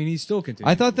course. I mean, he's still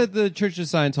continuing. I thought that the Church of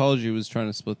Scientology was trying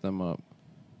to split them up.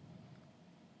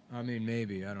 I mean,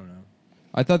 maybe. I don't know.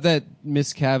 I thought that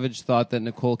Miss Cavage thought that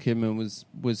Nicole Kidman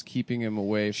was keeping him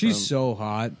away She's from... so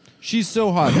hot. She's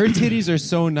so hot. Her titties are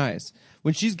so nice.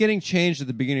 When she's getting changed at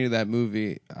the beginning of that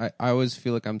movie, I always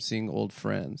feel like I'm seeing old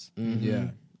friends. Mm-hmm. Yeah.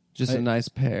 Just a nice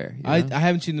pair. You I know?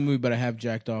 haven't seen the movie, but I have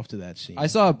jacked off to that scene. I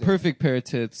saw a perfect pair of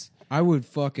tits I would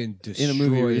fucking destroy in a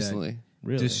movie that. recently.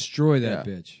 Really? Destroy that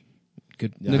Yeah. bitch.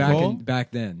 Good. Nicole?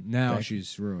 Back then. Now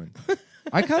she's ruined.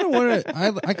 I kind of want to.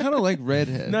 I kind of like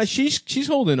redheads. No, she's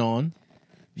holding on.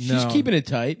 She's No. keeping it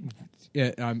tight.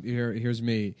 Yeah, here's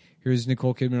me. Here's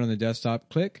Nicole Kidman on the desktop.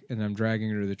 Click, and I'm dragging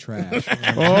her to the trash.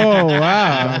 Oh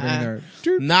wow! Dragging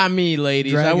her. Not me,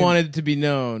 ladies. I Dragging- wanted it to be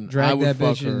known. I Drag would that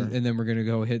fuck bitch, her. and then we're gonna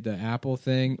go hit the Apple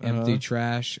thing. Uh-huh. Empty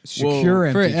trash. Whoa. Secure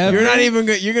empty. Forever? trash. You're not even.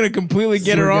 You're gonna completely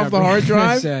get her off the hard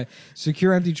drive.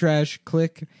 Secure empty trash.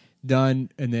 Click. Done.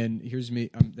 And then here's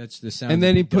me. That's the sound. And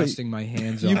then of he me put- dusting my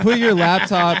hands. You off. put your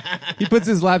laptop. He puts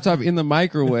his laptop in the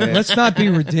microwave. Let's not be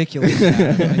ridiculous.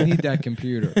 Adam. I need that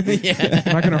computer.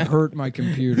 I'm not gonna hurt my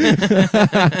computer.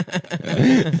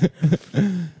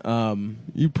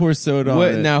 You pour soda What?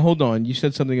 on it. Now hold on. You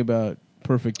said something about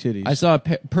perfect titties. I saw a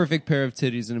perfect pair of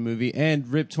titties in a movie, and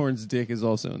Rip Torn's dick is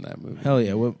also in that movie. Hell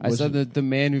yeah. What? I was saw it? the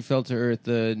Man Who Fell to Earth,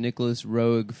 the Nicholas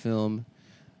Roeg film,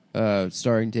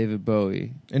 starring David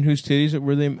Bowie. And whose titties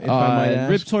were they? If I might ask.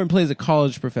 Rip Torn plays a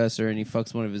college professor, and he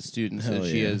fucks one of his students, Hell and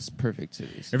she yeah. has perfect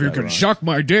titties. If you can suck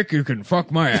my dick, you can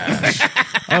fuck my ass.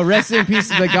 Oh, rest in peace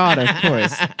to the god, of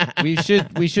course.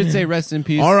 We should say rest in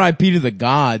peace. R.I.P. to the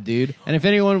god, dude. And if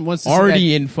anyone wants to Artie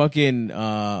see in fucking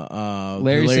Larry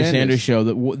Larry Sanders. Sanders show,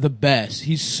 the best.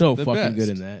 He's so the fucking best, good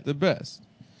in that. the best.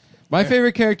 My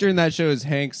favorite character in that show is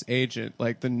Hank's agent,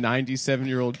 like the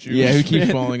 97-year-old Jewish Yeah, who keeps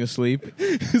man. falling asleep.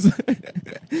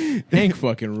 Hank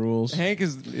fucking rules. Hank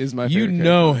is my You favorite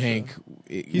know character. Hank.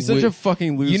 He's such a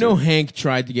fucking loser. You know Hank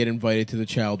tried to get invited to the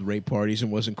child rape parties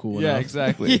and wasn't cool Yeah, enough.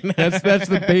 exactly. That's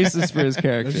the basis for his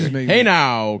character. Let's just make Hey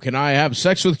now, can I have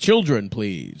sex with children, I'm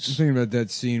please? thinking about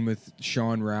that scene with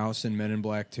Sean Rouse in Men in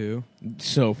Black 2.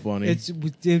 So funny.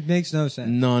 It makes no sense.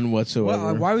 None whatsoever.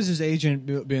 Well, why was his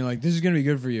agent being like, "This is going to be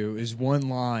good for you"? Is one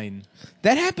line.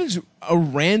 That happens a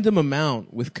random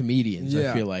amount with comedians, I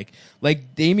Yeah. feel like.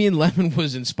 Like, Damian Lemon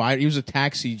was inspired. He was a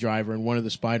taxi driver in one of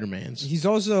the Spider-Mans. He's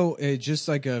also just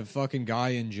like a fucking guy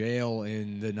in jail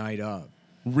in The Night Up.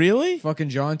 Really? Fucking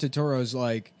John Turturro's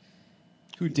like,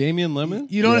 Who, Damian Lemon?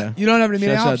 you don't have any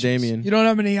Shouts out options. Damien. You don't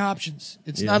have any options.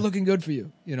 It's Yeah. not looking good for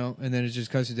you, And then it just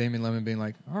cuts to Damian Lemon being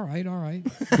like, all right.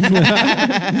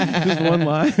 Just one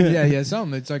line. yeah,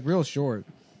 something. It's like real short.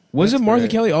 Was That's it Martha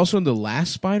great. Kelly also in the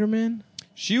last Spider-Man?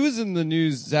 She was in the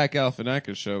new Zach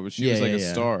Galifianakis show, but she was like a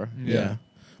star. Yeah.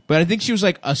 But I think she was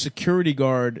like a security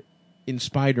guard in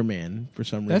Spider-Man for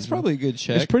some reason. That's probably a good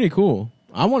check. It's pretty cool.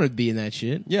 I want to be in that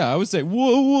shit. Yeah, I would say,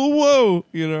 whoa,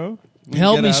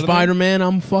 Help Get me, out of Spider-Man.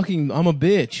 I'm a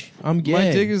bitch. I'm there. gay.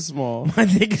 My dick is small. My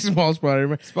dick is small,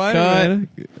 Spider-Man. Spider-Man.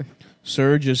 Cut.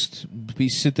 Sir, just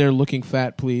sit there looking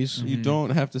fat, please. You don't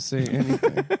have to say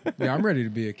anything. Yeah, I'm ready to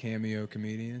be a cameo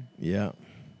comedian. Yeah.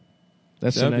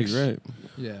 That's That'd the be next. great.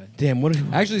 Yeah. Damn, what?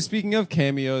 Actually, speaking of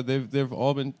cameo, they've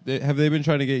all been. Have they been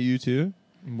trying to get you too?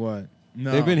 What?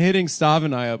 No. They've been hitting Stav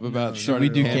and I up about. Should starting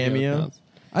we do cameo cameo? accounts.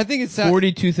 I think it's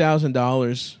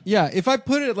 $42,000. Yeah, if I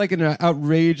put it like an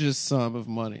outrageous sum of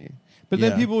money, but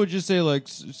then Yeah. people would just say like,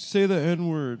 say the N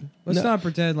word. Let's not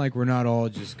pretend like we're not all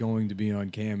just going to be on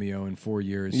Cameo in 4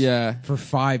 years. Yeah. For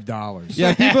 $5.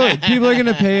 Yeah, people are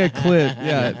gonna pay a clip.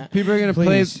 Yeah, people are gonna play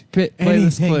Please. play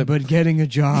this Anything clip. but getting a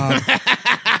job.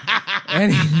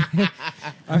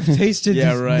 I've tasted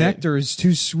Yeah, this right. nectar is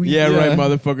too sweet. Yeah, Yeah. right,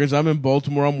 motherfuckers. I'm in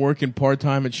Baltimore. I'm working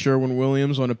part-time at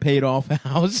Sherwin-Williams on a paid-off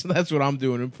house. That's what I'm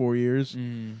doing in 4 years.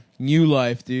 New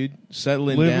life, dude.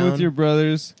 Settling Living down. with your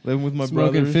brothers, Living with my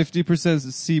smoking brothers.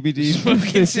 50% CBD,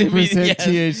 Smoking 50%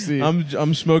 yes. THC.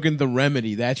 I'm smoking the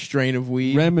Remedy, that strain of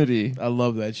weed. Remedy. I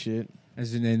love that shit.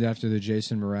 Is it named after the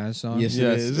Jason Mraz song? Yes,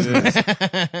 Yes, it is. it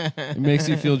is. It makes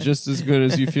you feel just as good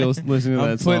as you feel listening to I'm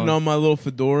that song. putting on my little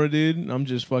fedora, dude. I'm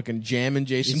just fucking jamming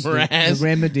Jason It's Mraz. the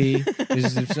remedy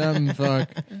is if some fuck.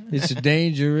 It's a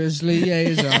dangerous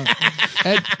liaison.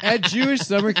 At Jewish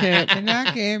summer camp, And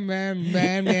I can't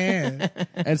remember.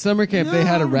 at summer camp, they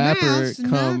had a rapper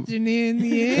come. In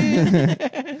the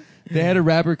end. They had a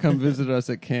rapper come visit us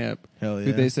at camp. Hell Who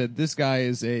yeah. they said this guy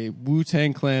is a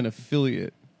Wu-Tang Clan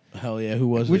affiliate, Hell yeah. Who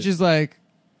was which it? is like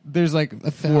there's like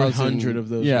 400 of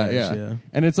those Yeah, guys, yeah, yeah.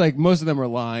 and it's like most of them are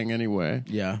lying anyway.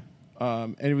 Yeah.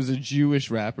 And it was a Jewish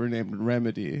rapper named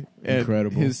Remedy. And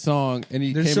Incredible. his song, and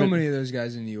he There's came so in- many of those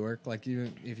guys in New York. Like,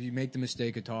 even if you make the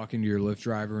mistake of talking to your Lyft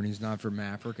driver and he's not from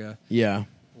Africa, Yeah.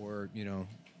 or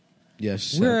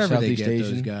Yes. wherever they Southeast get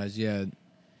Asian. those guys, yeah,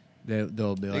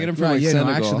 they'll be like, get 'em from, right, like, yeah, no,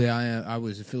 Senegal." actually, I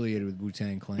was affiliated with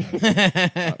Wu-Tang Clan.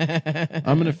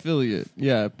 I'm an affiliate.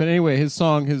 Yeah, but anyway, his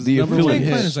song, his The number one Wu-Tang affiliate.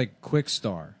 Clan hit. is like Quick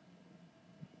Star.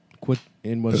 Quit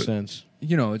in what sense?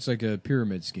 It's like a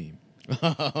pyramid scheme.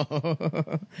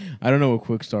 I don't know what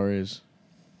Quickstar is.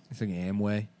 It's like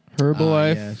Amway.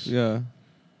 Herbalife. Yes. Yeah.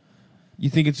 You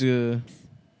think it's a?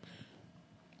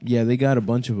 Yeah, they got a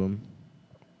bunch of them.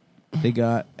 They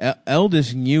got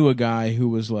Eldest knew a guy who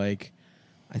was like,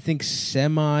 I think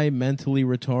semi-mentally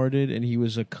retarded, and he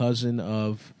was a cousin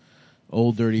of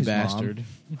Old Dirty His Bastard.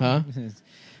 mom. Huh?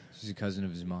 She's a cousin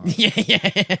of his mom.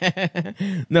 Yeah.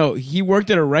 No, he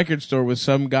worked at a record store with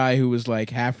some guy who was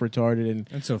like half retarded and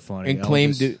That's so funny. and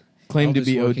claimed to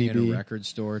be working at a ODB. record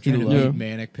store trying to loved- meet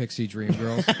manic pixie dream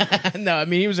girls. No, I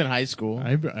mean he was in high school.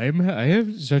 I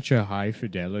have such a high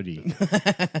fidelity.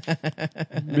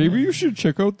 Maybe you should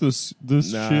check out this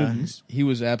Nah, shins. he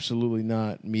was absolutely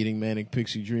not meeting manic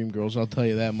pixie dream girls. I'll tell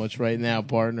you that much right now,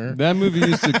 partner. That movie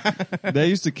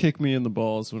used to kick me in the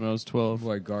balls when I was 12.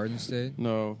 Like Garden State.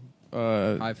 No,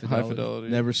 High Fidelity? High Fidelity.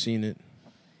 Never seen it.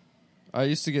 I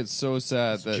used to get so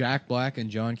sad that Jack Black and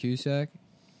John Cusack.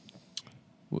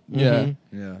 yeah. Mhm.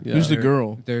 Yeah. Yeah. Who's the They're-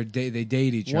 girl? They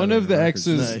date each other. One of in the record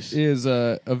exes stores. Nice. is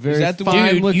a very that the one-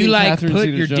 fine Dude, looking Catherine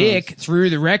Zeta-Jones. through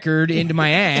the record into my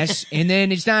ass, and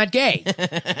then it's not gay.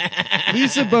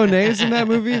 Lisa Bonet's in that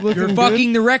movie. Looking You're good.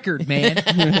 fucking the record, man.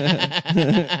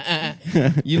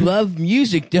 You love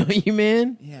music, don't you,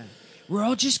 man? Yeah. We're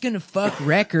all just gonna fuck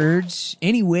records,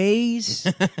 anyways.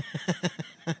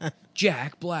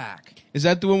 Jack Black. Is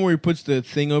that the one where he puts the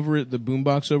thing over it, the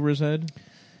boombox over his head?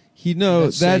 He no,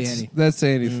 Let's say anything. that's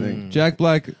say anything. Jack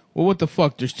Black. Well, what the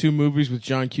fuck? There's two movies with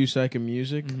John Cusack and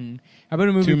music. How about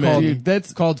a movie Too called? many. Dude,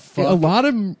 that's called Fuck. A lot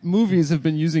of movies have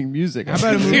been using music. How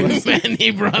about a movie? Too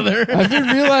many, brother. I've been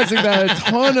realizing that a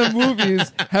ton of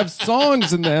movies have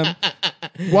songs in them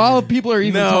while people are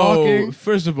even No, talking.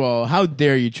 first of all, how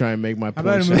dare you try and make my How point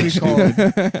about a movie sexual?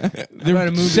 called?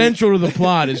 The central to the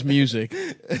plot is music.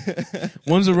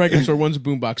 One's a record store, one's a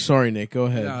boombox. Sorry, Nick. Go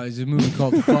ahead. No, it's a movie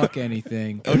called Fuck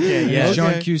Anything. Okay, yeah. It's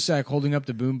John Okay. Cusack holding up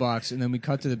the boombox, and then we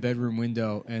cut to the bedroom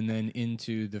window, and then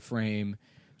into the frame,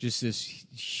 just this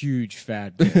huge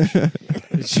fat bitch.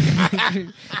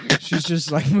 She's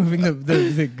just like moving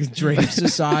the drapes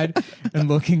aside and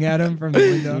looking at him from the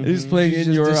window. He's playing She's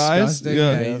In just Your Eyes?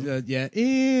 disgusting. Yeah. Yeah,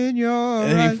 in your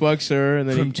And eyes. he fucks her, and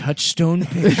then From he Touchstone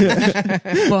Pictures.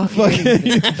 Fuck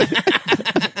anything.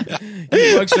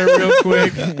 fucks her real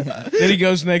quick. Then he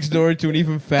goes next door to an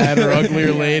even fatter,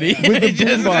 uglier lady. With the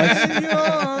Just- boombox. In your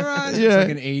eyes. Yeah. It's like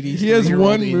an 80s He has three-year-old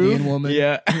one Indian move. woman.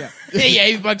 Yeah. Yeah,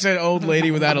 he fucks an old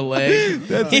lady without a leg.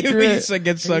 That's he great. just like,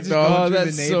 gets sucked just Oh, off. through the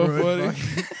that's so neighborhood.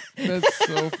 funny. That's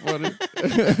so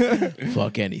funny.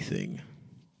 Fuck anything.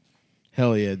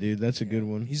 Hell yeah, dude. That's a good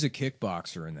one. He's a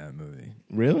kickboxer in that movie.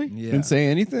 Really? Yeah. Didn't say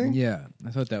anything? Yeah,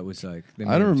 I thought that was like. they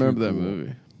I don't made it too remember that cool.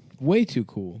 movie. Way too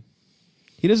cool.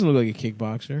 He doesn't look like a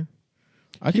kickboxer.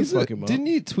 I can fuck him up. Didn't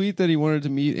he tweet that he wanted to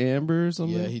meet Amber or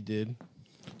something? Yeah, he did.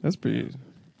 That's pretty.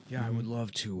 Yeah, I would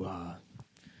love to.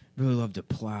 Really love to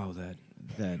plow that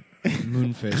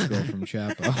moonface girl from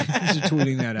Chapo. Just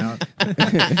tweeting that out.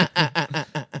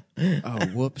 Oh,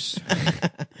 whoops!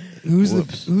 Who's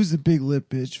the big lip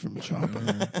bitch from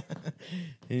Chopper?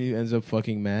 He ends up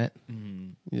fucking Matt.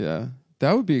 Yeah,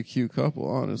 that would be a cute couple,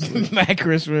 honestly. Matt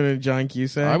Christman and John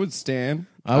Cusack. I would stand.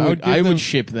 I would give them-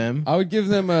 ship them. I would give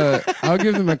them a. I would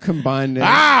give them a combined name.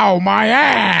 Ow, my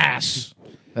ass!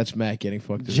 That's Matt getting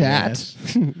fucked in Jat.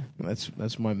 the ass.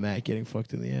 That's my Matt getting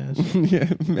fucked in the ass.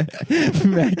 Yeah,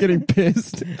 Matt getting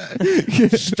pissed.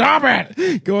 Stop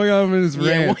it! Going on with his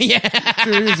rant. Yeah.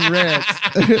 Doing his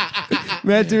rants.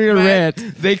 Matt doing a rant.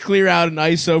 They clear out an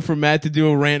ISO for Matt to do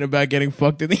a rant about getting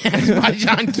fucked in the ass by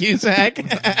John Cusack.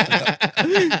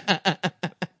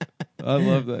 I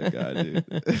love that guy,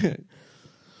 dude.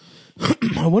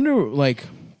 I wonder, like,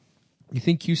 you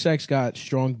think Cusack's got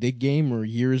strong dick game or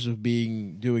years of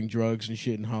doing drugs and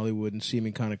shit in Hollywood and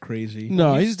seeming kind of crazy?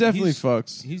 No, he's definitely he's-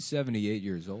 fucks. He's 78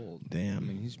 years old. Damn. I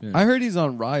mean, he's been. I heard he's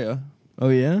on Raya. Oh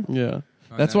yeah. Yeah.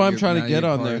 Oh, That's now why I'm you're- trying to now get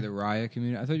you're on part there. of the Raya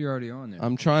community. I thought you were already on there.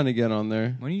 I'm trying to get on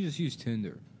there. Why don't you just use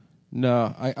Tinder?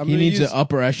 No, I'm He gonna needs use, an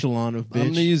upper echelon of I'm bitch.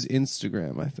 gonna use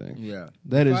Instagram. I think. Yeah,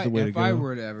 That If is I- the way to If I go.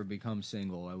 were to ever become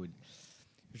single, I would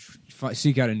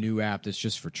seek out a new app that's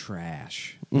just for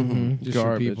trash, just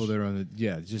Garbage. for people that are on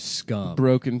the just scum.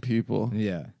 Broken people.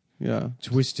 Yeah, Yeah.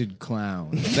 twisted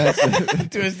clowns. That's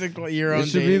Twisted your it.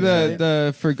 Should be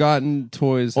the forgotten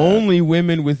toys. app. Only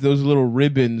women with those little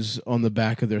ribbons on the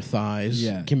back of their thighs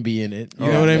Yeah. can be in it. You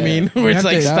Oh, know what I yeah. mean? Where it's have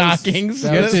like to- stockings.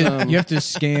 that You was, have, to, you have to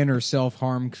scan her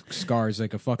self-harm scars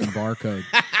like a fucking barcode.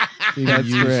 That's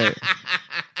great.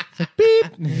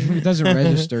 If it doesn't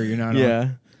register, you're not on. Yeah.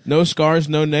 No scars,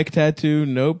 no neck tattoo.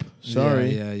 Nope.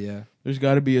 Sorry. Yeah. There's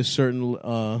got to be a certain.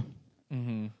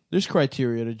 There's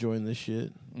criteria to join this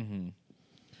shit.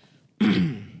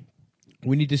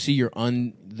 We need to see your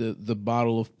the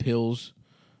bottle of pills,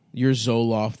 your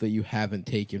Zoloft that you haven't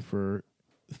taken for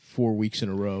 4 weeks in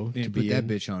a row. You to put be that in.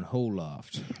 bitch on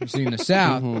Holoft. You see, in the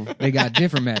South, they got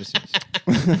different medicines.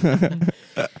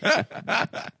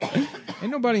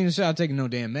 Ain't nobody in the South taking no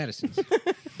damn medicines.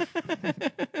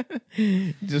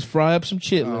 Just fry up some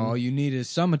chitlin. All you need is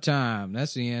summertime.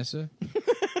 That's the answer.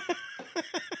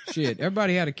 Shit,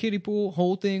 everybody had a kiddie pool,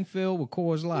 whole thing filled with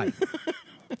Coors Light.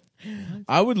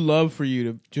 I would love for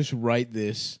you to just write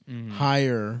this,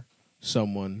 hire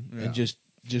someone, and just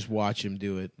watch him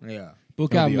do it. Yeah.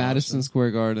 Book That'd out be Madison awesome.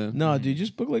 Square Garden. No, dude,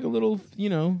 just book like a little,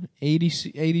 80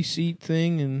 seat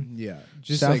thing in Yeah.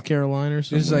 Just South like Carolina or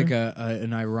something. just like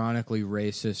an ironically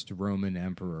racist Roman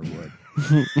emperor would.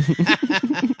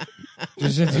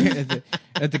 Just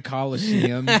at the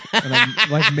Coliseum, and I'm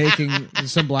like making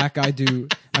some black guy do.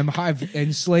 I've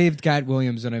enslaved Cat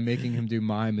Williams, and I'm making him do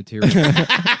mime material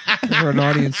for an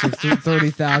audience of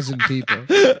 30,000 people.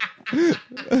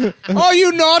 Are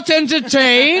you not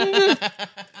entertained?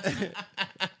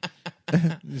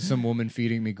 Some woman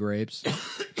feeding me grapes.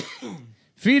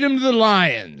 Feed him to the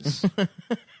lions.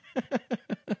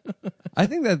 I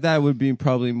think that would be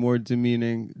probably more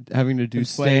demeaning, having to do And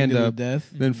fighting stand to the up death.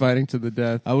 than fighting to the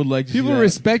death. I would like to People see that.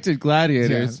 respected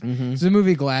gladiators. It's a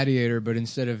movie Gladiator, but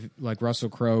instead of like Russell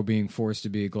Crowe being forced to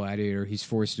be a gladiator, he's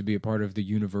forced to be a part of the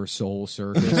Universal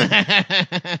Circus.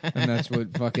 And that's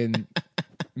what fucking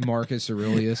Marcus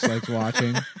Aurelius likes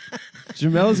watching.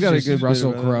 Jamel's got a Just good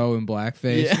Russell bit about Crowe in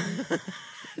blackface. Yeah.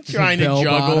 Trying to Bell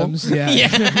juggle. bottoms,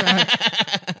 yeah.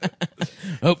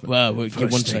 Oh, wait,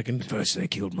 give 1 second. First they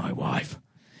killed my wife,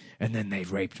 and then they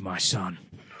raped my son.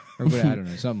 Or I don't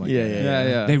know, something like Yeah, that. yeah.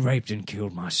 Yeah. They raped and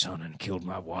killed my son and killed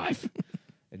my wife.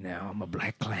 And now I'm a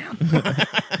black clown.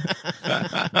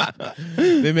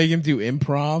 They make him do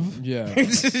improv. Yeah.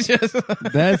 It's just-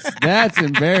 That's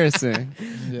embarrassing.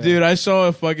 Dude, I saw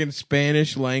a fucking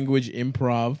Spanish language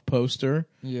improv poster,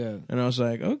 Yeah. and I was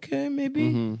like, okay,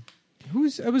 maybe.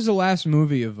 It was the last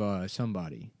movie of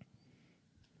somebody.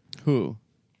 Who?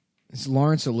 It's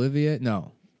Laurence Olivier?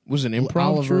 No. Was it an improv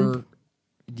Oliver. troupe?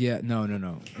 Yeah, no.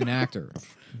 An actor.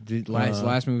 His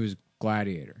last movie was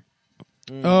Gladiator.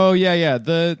 Oh yeah.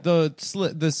 The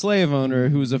slave owner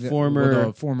who was a The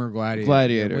former gladiator.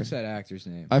 gladiator. Yeah, what's that actor's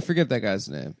name? I forget that guy's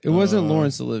name. It wasn't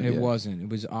Laurence Olivier. It wasn't. It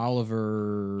was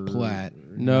Oliver Platt.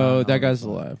 No, Not that guy's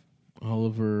Oliver Platt. alive.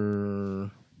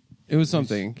 Oliver It was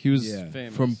something. He was Yeah.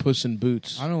 famous. from Puss in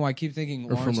Boots. I don't know why I keep thinking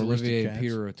Or from Laurence Olivier and Aristocats.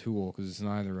 Peter O'Toole because it's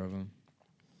neither of them.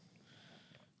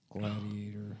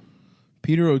 Gladiator.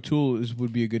 Peter O'Toole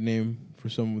would be a good name for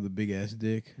someone with a big ass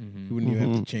dick. He wouldn't even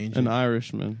have to change an it.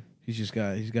 Irishman. He's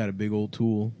got a big old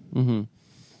tool. Mm-hmm.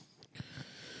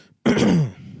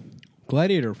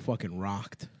 Gladiator fucking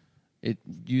rocked. It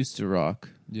used to rock.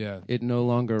 Yeah. It no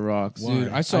longer rocks. Why? Dude,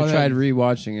 I I saw that. tried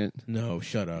rewatching it. No,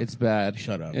 shut up. It's bad.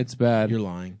 Shut up. It's bad. You're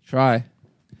lying. Try.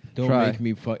 Don't Try. make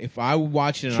me fuck. If I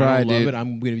watch it and Try, I don't love dude. it,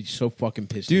 I'm gonna be so fucking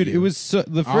pissed. Dude, at it you. was so,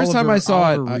 the first time I saw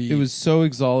Oliver it, Reed. it was so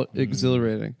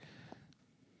exhilarating.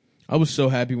 I was so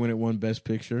happy when it won Best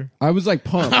Picture. I was like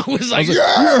pumped. I was like,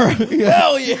 yeah!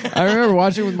 hell yeah! I remember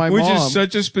watching it with my Which mom. is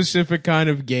such a specific kind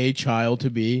of gay child to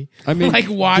be. I mean, like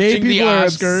gay watching the people are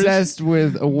Oscars, obsessed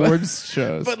with awards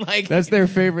shows. but like That's their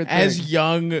favorite thing. as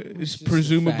young,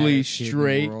 presumably Fattest kid in the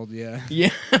straight. world, yeah.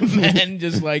 Yeah, men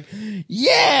just like,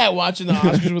 yeah, watching the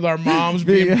Oscars with our moms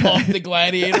being pumped the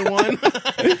Gladiator one.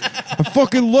 I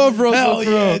fucking love Russell Hell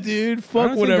Crowe. yeah, dude. I Fuck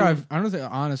don't whatever. think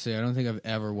honestly, I don't think I've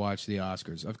ever watched the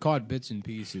Oscars. I've caught bits and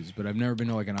pieces, but I've never been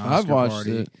to like an Oscar I've watched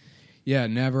party. it. Yeah,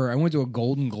 never. I went to a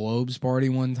Golden Globes party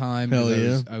one time. Hell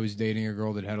 'cause yeah. I was dating a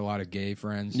girl that had a lot of gay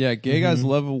friends. Yeah, gay guys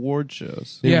love award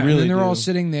shows. They yeah, really and they're all do.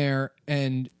 sitting there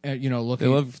and looking. They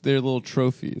love their little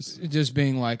trophies. just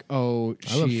being like, "Oh,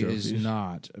 I love she is trophies.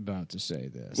 not about to say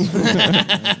this."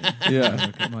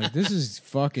 Yeah. I'm like, "This is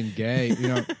fucking gay,"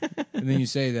 And then you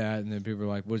say that, and then people are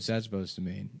like, "What's that supposed to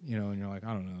mean?" You know, and you're like,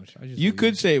 "I don't know." I just You leave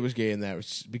could it. say it was gay in that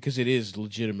because it is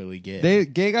legitimately gay.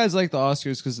 Gay guys like the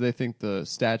Oscars because they think the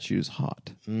statue's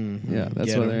hot. Mm-hmm. Yeah, that's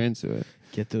Get why 'em. they're into it.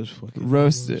 Get those fucking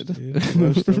Roasted.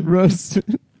 Roast 'em.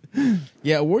 Roasted.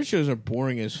 Yeah, award shows are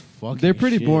boring as fuck. They're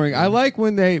pretty shit, boring. man. I like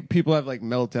when people have like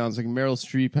meltdowns. Like Meryl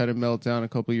Streep had a meltdown a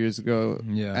couple years ago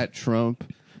Yeah. at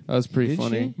Trump. That was pretty Did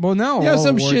funny. she? Well, now Yeah, all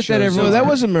some award shit that shows everyone- No, are- that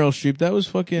wasn't Meryl Streep. That was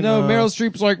fucking. No, Meryl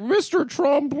Streep's like, Mr.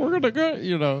 Trump, we're gonna go.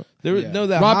 You know, There was Yeah. no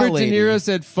that Robert hot De lady. Niro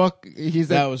said, "Fuck." He's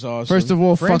That like, was awesome. first of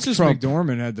all, Frances fuck Trump.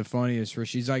 McDormand had the funniest. Where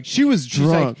she's like, She was she's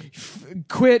drunk. like,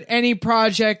 quit any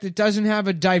project that doesn't have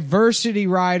a diversity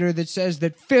rider that says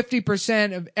that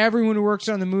 50% of everyone who works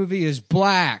on the movie is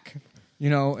black. You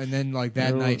know, and then like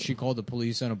that night she called the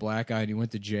police on a black guy and he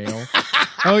went to jail.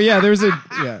 Oh yeah, there was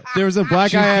a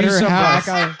black She guy at accused her some house.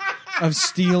 black guy of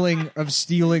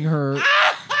stealing her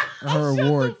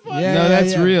award. Yeah, No, yeah,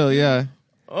 that's yeah. real. Yeah,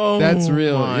 Oh, That's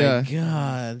real, My yeah.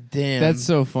 God damn. that's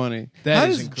so funny. That How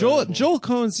is does incredible. Joel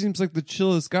Cohen seems like the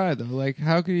chillest guy though. Like,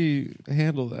 how could he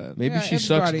handle that? Maybe Yeah, she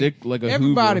sucks everybody- dick like a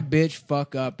Everybody Hoover. bitch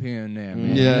fuck up here and there,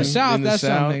 man. Yeah. In the South, In the that's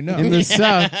South? something they know. In the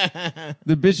South,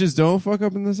 the bitches don't fuck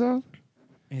up in the South.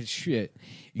 It's shit.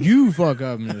 You fuck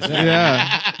up in the South.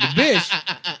 Yeah, The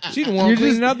bitch, she the one You're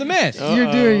cleaning just- up the mess.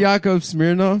 you're doing Yakov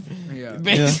Smirnoff. Yeah.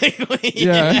 Basically.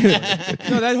 Yeah,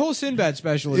 No, that whole Sinbad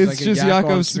special is It's like a just Yakov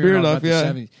Yakov Smirnoff Smirnoff, about the yeah.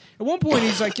 70s. At one point,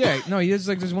 he's like, yeah, no, he has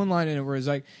like this one line in it where he's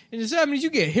like, in the 70s, you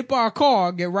get hit by a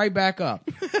car, get right back up.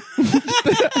 I was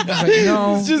like,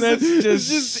 no. It's just- That's it's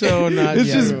just so not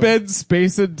It's just true. bed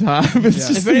space and time. It's Yeah.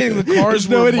 just If anything, the cars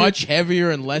were nobody- much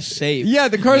heavier and less safe. Yeah,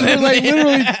 the cars were like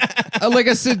literally like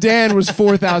a sedan was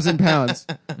 4,000 pounds.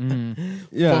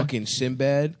 Yeah, Fucking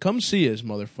Sinbad. Come see us,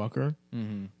 motherfucker.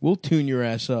 We'll tune your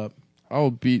ass up. I'll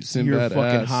beat Your Sinbad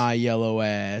fucking ass. high yellow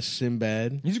ass,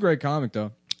 Sinbad. He's a great comic,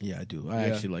 though. Yeah, I do. I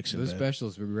actually like Those Sinbad.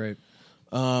 specials were great.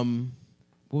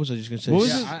 What was I just gonna say? What was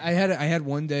Yeah, I had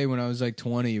one day when I was like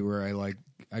 20 where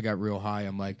I got real high.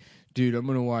 I'm like, dude, I'm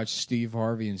gonna watch Steve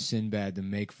Harvey and Sinbad to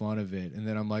make fun of it, and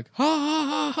then I'm like, ha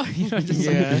ha ha, you know, just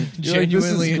Yeah. like, You're like, this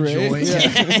is genuinely great. enjoying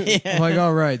it. Yeah. I'm like,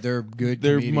 all right, they're good.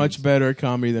 They're comedians. much better at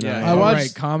comedy than Yeah, I I am. all watched-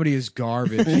 right, comedy is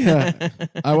garbage. Yeah,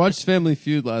 I watched Family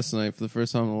Feud last night for the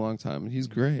first time in a long time, and he's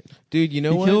great. Dude, you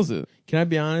know He what? kills it. Can I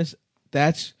be honest?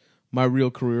 That's my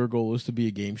real career goal is to be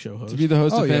a game show host. To be the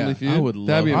host Oh, of yeah. Family Feud, I would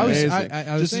that'd be love that. amazing.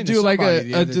 I was Just to saying do to like somebody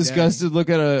the a other day. disgusted look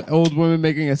at an old woman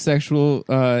making a sexual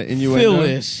innuendo.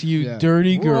 Phyllis, you Yeah.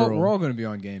 dirty We're all- girl. We're all going to be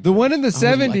on game. The one in the I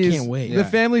 70s, can't wait. the Yeah.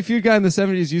 Family Feud guy in the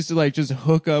 70s used to like just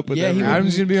hook up with Yeah, he everyone. would-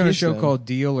 Adam's going to be on a Kiss show them. called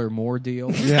Deal or More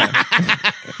Deal. Yeah.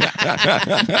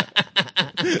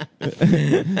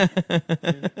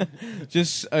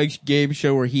 Just a game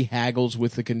show where he haggles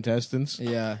with the contestants.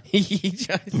 Yeah. He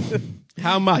tries to-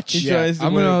 How much? He tries to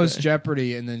I'm going to win. host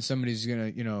Jeopardy, and then somebody's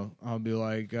going to, I'll be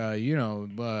like,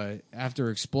 after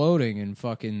exploding in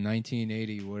fucking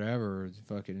 1980, whatever,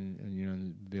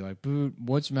 fucking, be like, "Boo,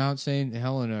 what's Mount St.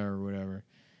 Helena or whatever?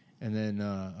 And then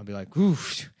I'll be like,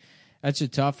 oof, that's a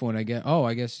tough one. I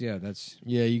guess, yeah,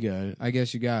 Yeah, you got it. I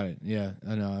guess you got it. Yeah,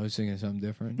 I know. I was thinking something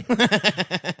different.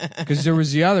 Because there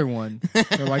was the other one.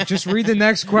 They're like, just read the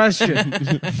next question.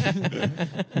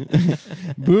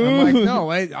 Boo. I'm like,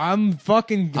 no, I'm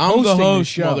fucking I'm hosting the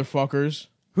host, show. motherfuckers.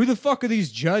 Who the fuck are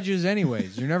these judges,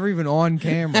 anyways? You're never even on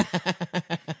camera.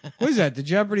 What is that? The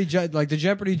Jeopardy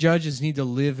judges need to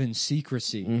live in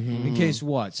secrecy in case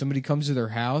what? Somebody comes to their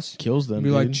house, Kills them. and be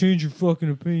like, dude. change your fucking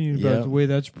opinion about Yeah. the way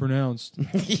that's pronounced.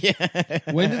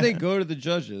 When did they go to the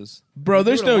judges? Bro,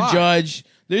 there's do it a no lot. judge.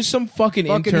 There's some fucking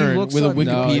He intern looks with a up-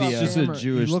 Wikipedia. No, it's just a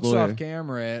Jewish He looks lawyer. off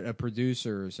camera at a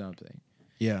producer or something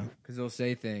Yeah. because they'll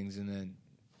say things and then,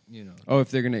 Oh,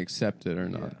 if they're going to accept it or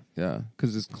not. Yeah,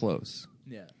 because it's close.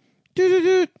 yeah.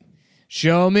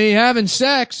 Show me having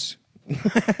sex.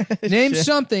 Name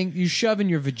something you shove in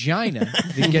your vagina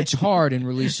that gets hard and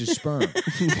releases sperm.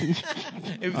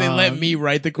 If they let me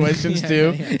write the questions yeah,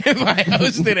 too. yeah. If I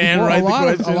hosted and Well, write a lot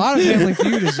the of questions. a lot of Family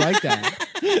Feud is like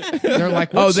that. They're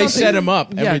like, Oh, what's they something- set 'em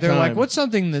up Yeah, every they're like, time. what's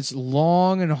something that's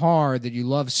long and hard that you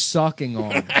love sucking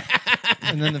on?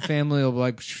 And then the family will be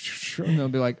like, and they'll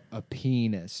be like, a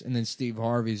penis. And then Steve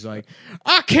Harvey's like,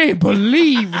 I can't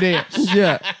believe this.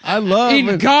 Yeah, I love In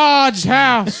it. God's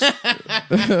house,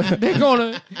 they're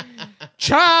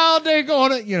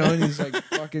gonna, and he's like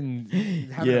fucking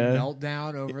having Yeah. a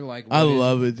meltdown over like. I what is-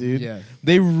 love it, dude. Yeah.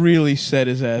 They really set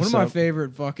his ass One of my up.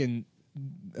 favorite fucking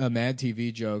Mad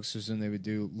TV jokes was when they would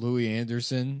do Louis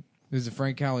Anderson There's a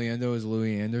Frank Caliendo as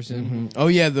Louis Anderson. Mm-hmm. Oh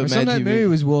yeah, the Or Mad sometimes TV. maybe it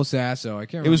was Will Sasso. I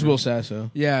can't remember. It was Will Sasso.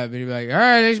 Yeah, but he'd be like, all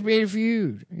right, that's made for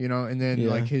you. You know, and then Yeah.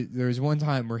 like there's one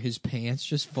time where his pants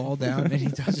just fall down and he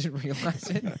doesn't realize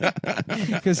it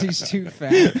because he's too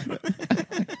fat.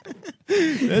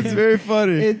 That's very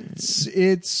funny. It's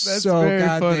That's so very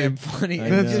goddamn funny. I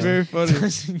And he know. That's just very funny.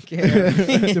 doesn't care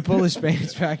to pull his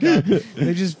pants back up.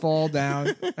 They just fall down.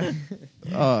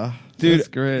 Dude, that's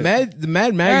great. The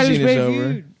Mad Magazine is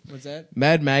over. What's that?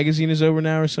 Mad Magazine is over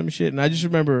now or some shit. And I just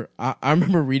remember, I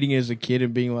remember reading it as a kid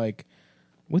and being like,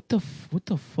 what the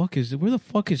fuck is it? Where the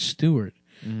fuck is Stewart?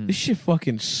 This shit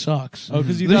fucking sucks. Oh,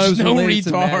 'cause you There's thought it was no related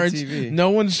to Mad retards. TV.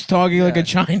 No one's talking like a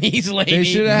Chinese lady. They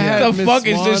should have had The Miss fuck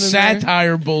is Swan this in there.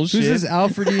 satire bullshit? Who's this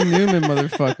Alfred E. Newman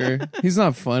motherfucker? He's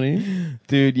not funny.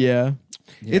 Dude, yeah.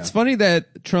 It's funny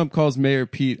that Trump calls Mayor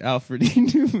Pete Alfred E.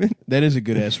 Newman. That is a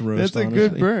good ass roast. That's a honestly.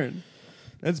 good burn.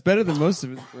 That's better than most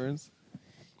of his burns.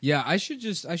 Yeah, I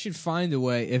should find a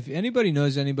way. If anybody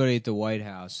knows anybody at the White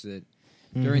House that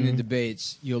during the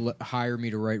debates you'll hire me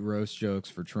to write roast jokes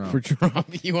for Trump. For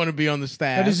Trump, you want to be on the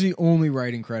staff. That is the only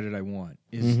writing credit I want.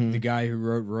 Is the guy who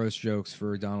wrote roast jokes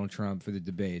for Donald Trump for the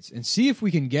debates, and see if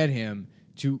we can get him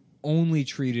to only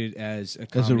treat it as a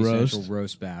Comedy roast? Central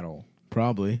roast battle.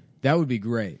 Probably. That would be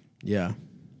great. Yeah.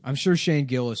 I'm sure Shane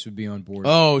Gillis would be on board.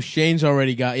 Oh, Shane's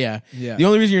already got, yeah. Yeah. The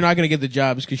only reason you're not going to get the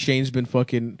job is because Shane's been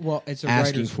fucking Well, it's a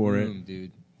asking writer's for room,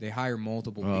 dude. They hire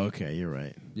multiple people. Oh, okay, you're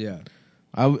right. Yeah.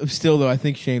 Still, though, I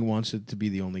think Shane wants it to be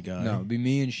the only guy. No, it'd be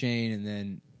me and Shane, and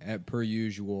then, per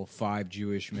usual, 5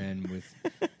 Jewish men with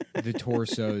the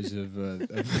torsos of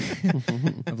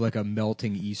like a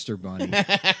melting Easter bunny.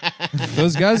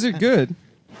 Those guys are good.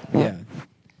 Yeah.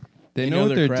 They They know know what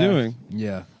their they're craft. doing.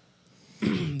 Yeah.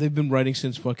 They've been writing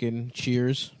since fucking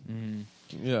Cheers.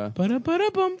 Yeah.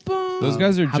 Ba-da-ba-da-bum-bum. Those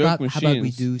guys are joke How about we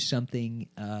machines. do something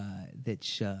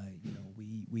that's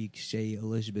we say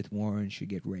Elizabeth Warren should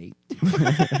get raped,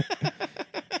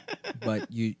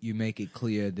 But you make it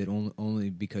clear that only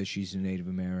because she's a Native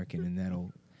American, and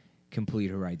that'll complete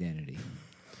her identity.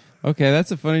 Okay,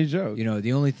 that's a funny joke. You know,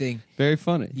 the only thing... Very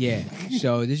funny. Yeah.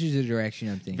 So this is the direction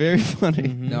I'm thinking. Very funny.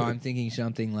 No, I'm thinking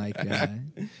something like...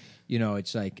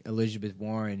 it's like Elizabeth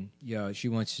Warren, she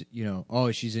wants,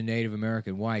 she's a Native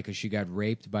American. Why? Because she got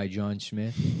raped by John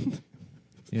Smith?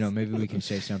 Maybe we can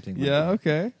say something like Yeah, that.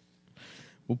 okay.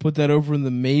 We'll put that over in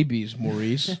the maybes,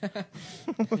 Maurice.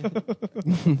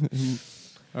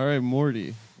 All right,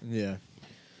 Morty. Yeah.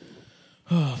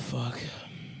 Oh, fuck.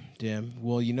 Damn.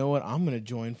 Well, you know what? I'm going to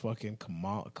join fucking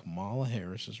Kamala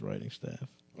Harris's writing staff.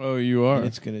 Oh, you are. And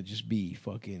it's going to just be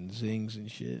fucking zings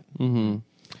and shit. Mm-hmm.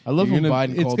 I love when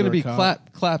Biden It's called gonna her be a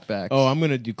cop. clapbacks. Oh, I'm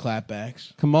going to do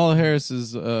clapbacks. Kamala Harris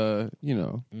is, they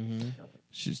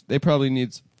probably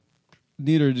need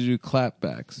her to do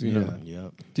clapbacks. You know.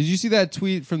 Yep. Did you see that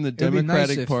tweet from the It'd be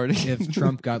Democratic nice Party? if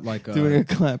Trump got like doing a a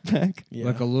clapback. Yeah.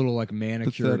 like a little like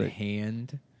manicured Pathetic.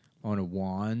 hand on a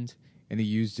wand, and he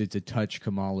used it to touch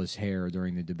Kamala's hair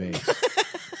during the debate.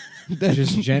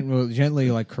 Just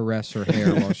gently like caress her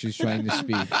hair while she's trying to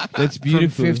speak. That's From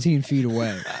beautiful. 15 feet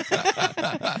away.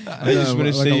 I just want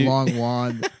to like say a long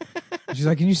wand. She's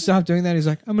like, "Can you stop doing that?" He's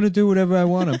like, "I'm going to do whatever I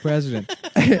want. I'm president."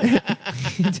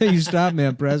 Until you stop me,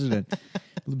 I'm president.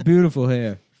 Beautiful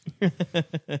hair.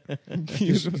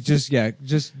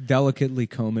 Just delicately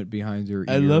comb it behind her ear.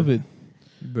 I love it.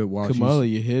 But while Kamala,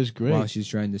 your hair's great. while she's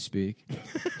trying to speak,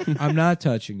 I'm not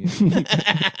touching you.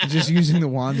 Just using the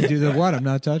wand to do the what? I'm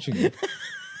not touching you.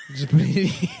 Just put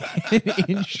it an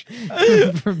inch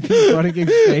from Pete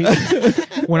Buttigieg's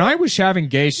face. When I was having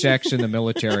gay sex in the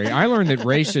military, I learned that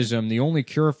racism, the only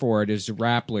cure for it is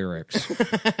rap lyrics.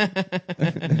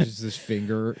 There's this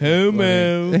finger.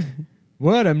 Homo.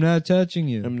 What? I'm not touching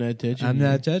you. I'm not touching I'm you.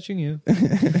 not touching you.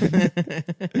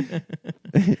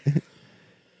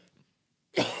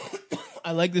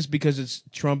 I like this because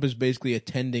Trump is basically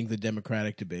attending the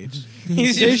Democratic debates.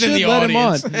 He's They just in should the let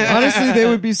audience. him on. Honestly, they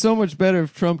would be so much better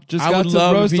if Trump just I got would to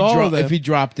love roast if all of them. if he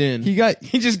dropped in. He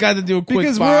just got to do a quick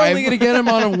because five. we're only going to get him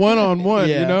on a one-on-one.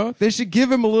 Yeah. You know, they should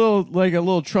give him a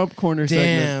little Trump corner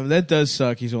segment. Damn, that does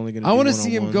suck. He's only going to. I want to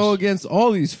see him go against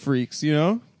all these freaks. You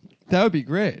know, that would be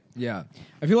great. Yeah.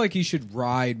 I feel like he should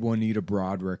ride Juanita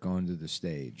Broderick onto the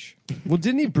stage. Well,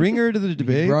 didn't he bring her to the He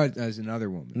debate? brought as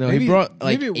another woman. No, he brought,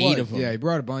 like, maybe it 8 was. of them. Yeah, he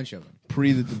brought a bunch of them.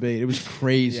 pre the debate. It was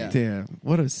crazy. Yeah. Damn,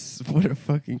 what a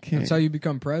fucking king. That's how you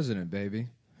become president, baby.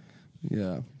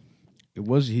 Yeah. It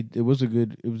was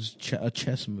a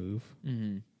chess move.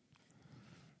 Mm-hmm.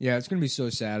 Yeah, it's gonna be so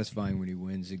satisfying when he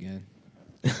wins again.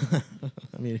 I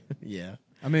mean, yeah.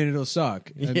 I mean, it'll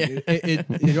suck. I mean, Yeah.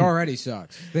 it already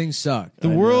sucks. Things suck. The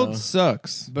I world know.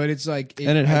 sucks. But it's like,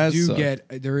 And it has I do sucked.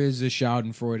 get, there is a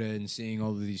schadenfreude in seeing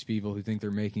all of these people who think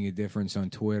they're making a difference on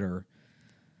Twitter.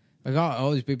 Like,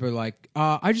 all these people are like,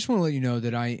 I just want to let you know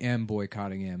that I am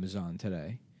boycotting Amazon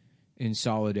today in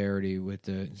solidarity with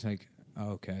the, it's like,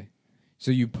 okay. So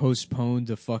you postponed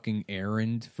the fucking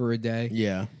errand for a day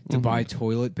Yeah. to buy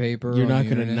toilet paper? You're on not the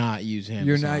going to internet? not use Amazon.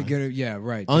 You're not going to, yeah,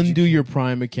 right. Did Undo your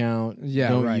Prime account. yeah,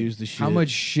 Don't right. use the shit. How much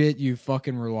shit you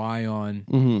fucking rely on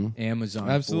Mm-hmm. Amazon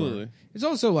for. Absolutely. It's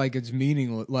also like it's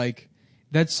meaningless. Like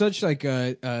that's such like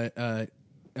a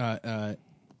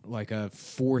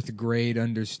fourth grade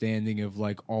understanding of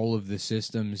like all of the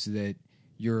systems that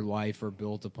your life are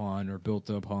built upon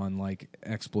like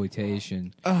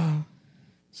exploitation.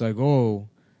 It's like, oh,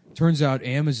 turns out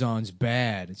Amazon's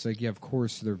bad. It's like, yeah, of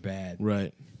course they're bad.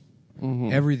 Right.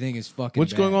 Everything is fucking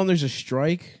What's bad. going on? There's a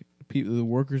strike. The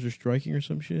workers are striking or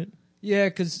some shit. Yeah,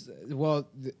 because, well,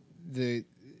 the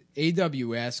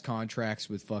AWS contracts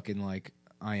with fucking, like,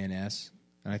 INS.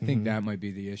 And I think that might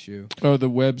be the issue. Oh, the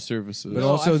web services. But No,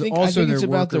 also, I think their it's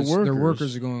about the Their workers.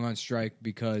 workers are going on strike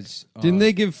because... Didn't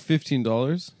they give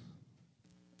 $15?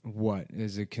 What?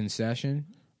 Is it concession?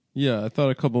 Yeah, I thought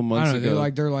a couple I months don't know.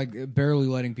 ago. They're like barely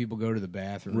letting people go to the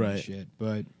bathroom and Right. shit.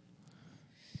 But,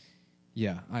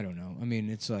 yeah, I don't know. I mean,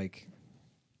 it's like...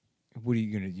 What are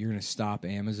you going to... You're going to stop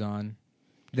Amazon?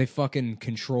 They fucking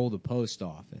control the post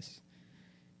office.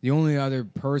 The only other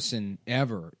person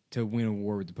ever to win a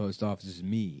war with the post office is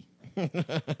me.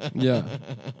 Yeah,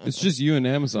 it's just you and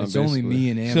Amazon. It's only basically. me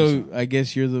and Amazon. So I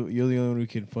guess you're the only one who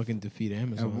can fucking defeat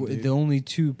Amazon. dude. The only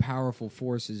two powerful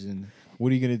forces in...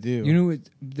 What are you gonna do? You know what?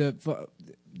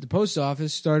 The post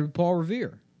office started with Paul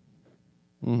Revere.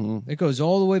 Mhm. It goes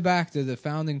all the way back to the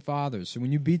founding fathers. So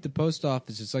when you beat the post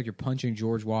office, it's like you're punching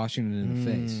George Washington in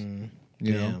the face.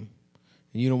 You know? Damn.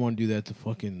 And you don't want to do that to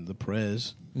fucking the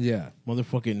Prez. Yeah.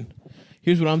 Motherfucking.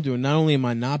 Here's what I'm doing. Not only am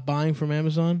I not buying from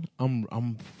Amazon,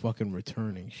 I'm fucking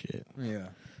returning shit. Yeah.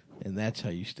 And that's how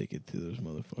you stick it to those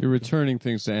motherfuckers. You're returning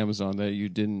things to Amazon that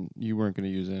you weren't going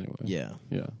to use anyway. Yeah.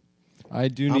 Yeah. I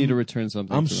do need to return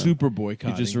something. I'm to them. super You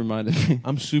boycotting. just reminded me.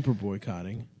 I'm super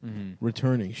boycotting.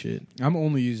 Returning shit. I'm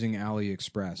only using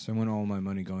AliExpress. I want all my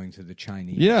money going to the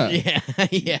Chinese. Yeah. Yeah.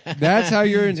 Yeah. That's how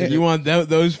you're. You want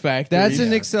those factories. That's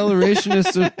an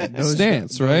accelerationist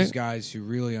stance, Those right? guys who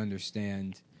really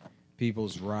understand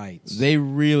people's rights. They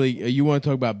really. You want to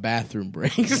talk about bathroom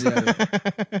breaks?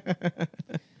 Yeah.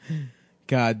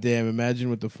 God damn! Imagine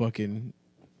what the fucking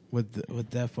what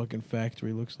that fucking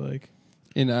factory looks like.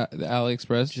 In the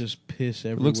AliExpress, Just piss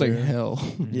everywhere. it looks like hell.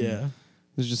 Yeah,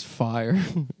 There's just fire.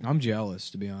 I'm jealous,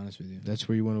 to be honest with you. that's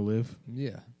where you want to live.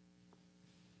 Yeah.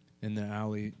 In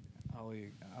the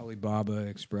Alibaba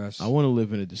Express. I want to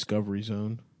live in a discovery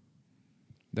zone.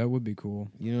 That would be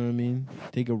cool. You know what I mean?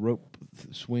 Take a rope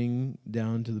swing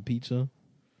down to the pizza.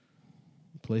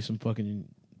 Play some fucking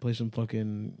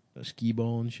skee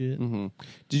ball and shit. hmm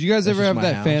Did you guys That's ever just have my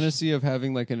that house. fantasy of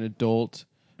having like an adult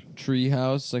tree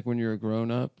house, like when you're a grown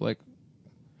up? Like,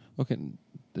 okay,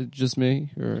 just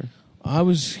me or I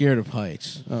was scared of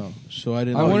heights, oh. so I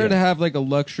didn't. I wanted to have like a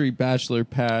luxury bachelor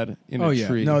pad in a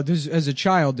tree. No, as a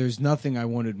child, there's nothing I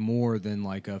wanted more than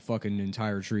like a fucking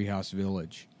entire treehouse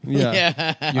village.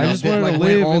 Yeah. You know, I just that, wanted like, to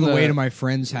went live all in the way the- to my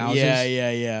friends' houses.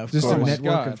 Yeah. Of Just course. a my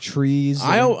network God. of trees.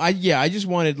 I just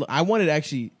wanted. I wanted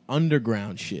actually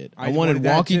underground shit. I I wanted wanted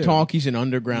that walkie talkies and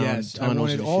underground Yes, I tunnels.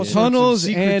 wanted and all shit. sorts Tunnels of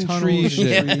secret and tunnels tree and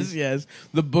shit. trees. Yes.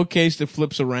 The bookcase that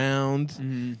flips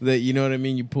around. That you know what I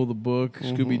mean. You pull the book,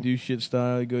 Scooby Doo shit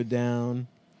style. You go down.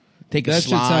 Take a That shit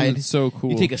slide. sounded so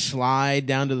cool. You take a slide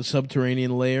down to the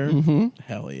subterranean layer.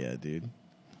 Hell yeah, dude.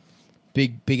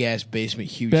 Big ass basement,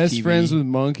 huge Best TV. friends with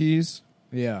monkeys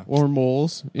Yeah. or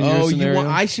moles. In your Oh, you scenario. want?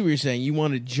 I see what you're saying. You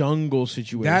want a jungle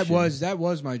situation. That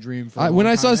was my dream for a when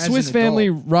long I saw time as Swiss an Family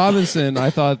adult. Robinson, I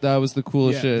thought that was the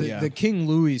coolest Yeah, shit. the King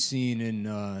Louis scene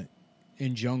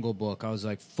in Jungle Book, I was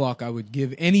like, fuck, I would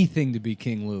give anything to be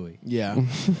King Louis. Yeah.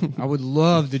 I would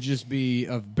love to just be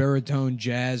a baritone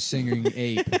jazz singing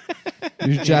ape.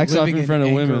 You jacks off living in front of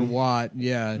Angkor women. Wat,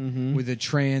 yeah, with a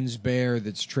trans bear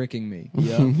that's tricking me.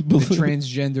 Yeah. The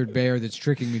transgendered bear that's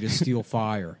tricking me to steal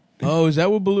fire. Oh, is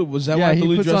that what Baloo? Was that Yeah, why he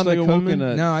Baloo puts dressed on like the a woman?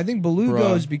 coconut. No, I think Baloo Bruh.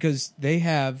 goes because they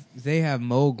have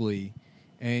Mowgli,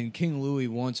 and King Louis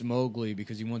wants Mowgli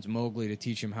because he wants Mowgli to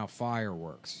teach him how fire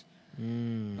works.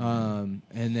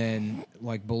 And then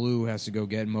like Baloo has to go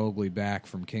get Mowgli back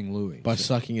from King Louis By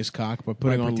sucking his cock, by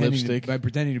putting on pretending lipstick. by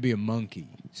pretending to be a monkey.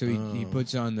 So he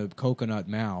puts on the coconut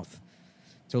mouth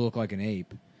to look like an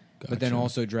ape, but then Gotcha.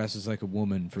 also dresses like a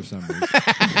woman for some reason.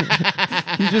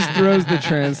 He just throws the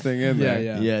trans thing in there.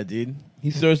 Yeah. Yeah, dude.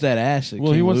 He throws that ass at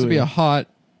Well, he King wants to be Louis. a hot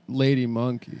lady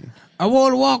monkey. I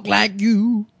want to walk like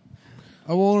you.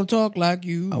 I want to talk like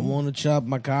you. I want to chop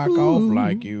my cock off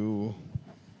like you.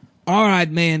 All right,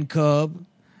 man cub.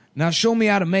 Now show me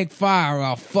how to make fire or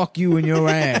I'll fuck you in your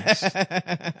ass.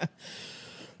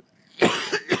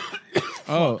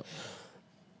 Oh,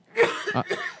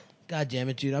 God damn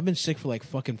it, dude. I've been sick for like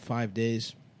fucking 5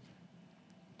 days.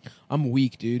 I'm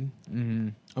weak, dude. Mm-hmm.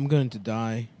 I'm going to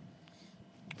die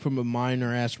from a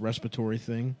minor-ass respiratory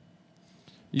thing.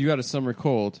 you got a summer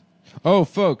cold. Oh,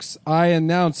 folks, I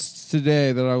announced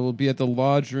today that I will be at the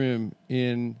Lodge Room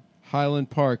in Highland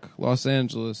Park, Los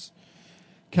Angeles,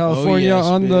 California yes,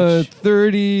 on bitch.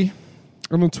 the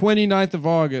 29th of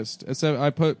August. I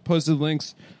posted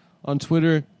links on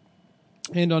Twitter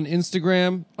and on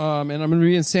Instagram, and I'm going to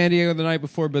be in San Diego the night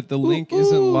before, but the link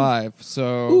isn't live,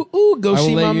 so Go I will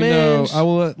see let my you man. know. I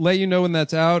will let you know when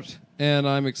that's out, and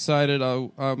I'm excited.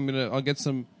 I'll get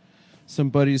some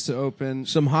buddies to open.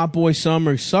 Some hot boy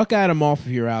summer. Suck Adam off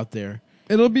if you're out there.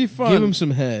 It'll be fun. Give him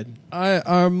some head.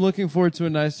 I'm looking forward to a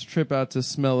nice trip out to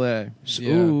Smell A.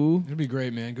 Yeah. Ooh. It'll be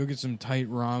great, man. Go get some tight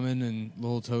ramen in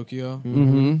Little Tokyo.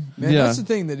 Mm-hmm. Man, yeah. that's the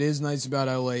thing that is nice about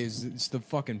LA is it's the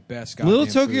fucking best goddamn Little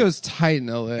Tokyo food. is tight in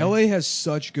LA. LA has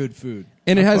such good food.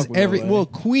 And it I has fuck with every. LA. Well,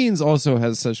 Queens also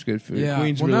has such good food. Yeah,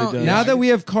 Queens well, really now, does. Now that we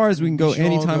have cars, we can go should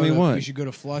all anytime we to- want. We should go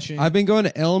to Flushing. I've been going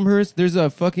to Elmhurst. There's a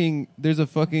fucking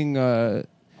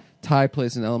Thai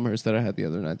place in Elmhurst that I had the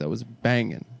other night that was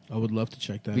banging. I would love to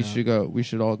check that We out. should go. We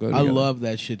should all go. I Together. love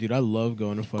that shit, dude. I love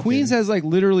going to fucking... Queens has like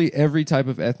literally every type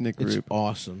of ethnic It's group,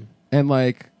 awesome. and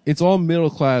like it's all middle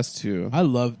class too. I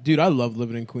love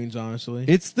living in Queens, honestly.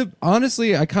 It's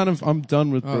honestly, I'm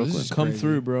done with Oh, this Brooklyn. is Come crazy.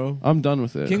 through, bro. I'm done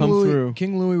with it. King Come Louis, through.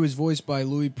 King Louis was voiced by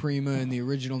Louis Prima in the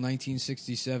original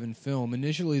 1967 film.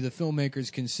 Initially, the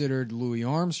filmmakers considered Louis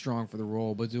Armstrong for the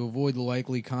role, but to avoid the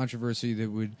likely controversy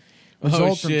that would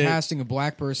result from shit. casting a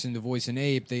black person to voice an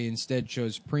ape, they instead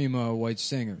chose Prima, a white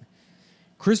singer.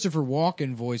 Christopher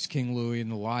Walken voiced King Louis in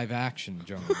the live-action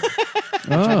Jungle Book. I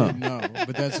Oh, didn't know,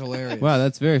 but that's hilarious. wow,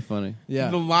 that's very funny.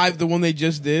 Yeah. The one they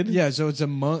just did? Yeah, so it's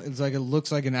it's like it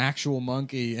looks like an actual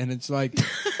monkey, and it's like,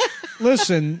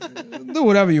 listen, do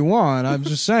whatever you want. I'm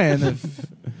just saying, if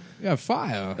yeah,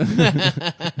 fire,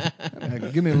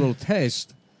 give me a little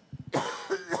taste.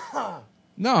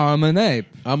 No, I'm an ape.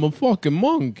 I'm a fucking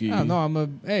monkey. No, I'm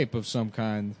an ape of some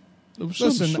kind. Of some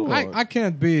Listen, sort. I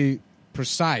can't be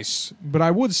precise, but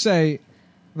I would say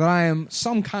that I am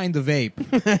some kind of ape.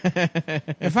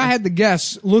 If I had to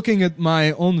guess, looking at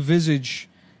my own visage,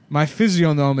 my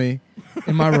physiognomy,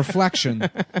 in my reflection,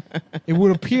 it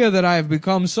would appear that I have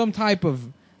become some type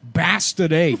of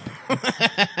bastard ape.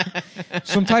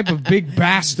 Some type of big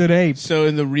bastard ape. So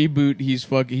in the reboot,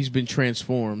 he's been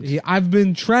transformed. I've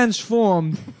been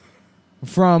transformed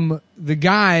from the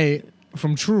guy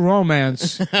from True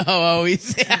Romance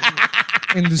He's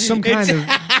into some kind of...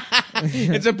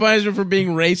 it's a punishment for being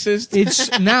racist.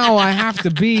 It's now I have to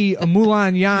be a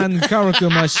Mulan Yan character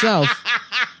myself.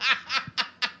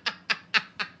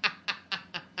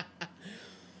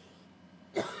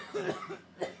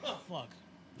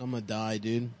 I'm gonna die,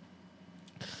 dude.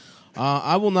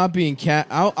 I will not be in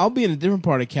I'll be in a different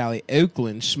part of Cali,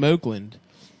 Oakland, Smokeland,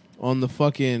 on the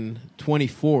fucking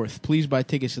 24th. Please buy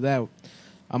tickets to that.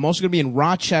 I'm also gonna be in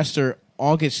Rochester,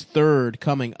 August 3rd,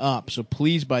 coming up. So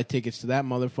please buy tickets to that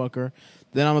motherfucker.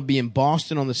 Then I'm gonna be in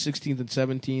Boston on the 16th and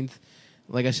 17th.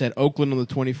 Like I said, Oakland on the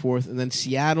 24th, and then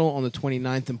Seattle on the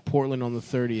 29th, and Portland on the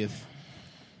 30th.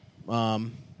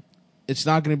 It's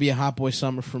not gonna be a hot boy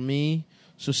summer for me.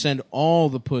 So send all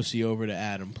the pussy over to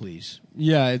Adam, please.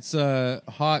 Yeah, it's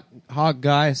hot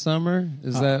guy summer.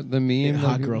 Is that the meme?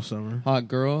 Hot girl summer. Hot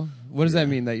girl. What does that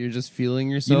mean? That you're just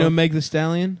feeling yourself? You know Meg the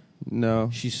Stallion?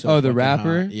 No. She's so the fucking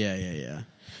rapper. hot. Yeah.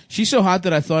 She's so hot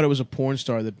that I thought it was a porn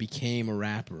star that became a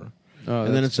rapper. Oh,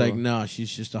 and then that's it's like, cool. no,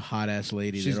 she's just a hot ass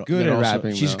lady. She's that- good that at also-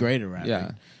 rapping, She's though. great at rapping.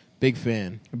 Yeah. Big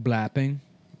fan. Blapping.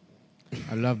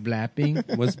 I love blapping.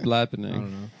 What's I blappening? don't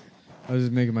know. I was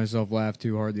just making myself laugh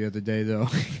too hard the other day, though.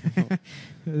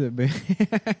 No,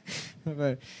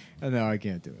 I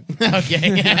can't do it.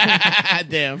 Okay.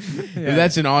 Damn. If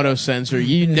that's an auto censor,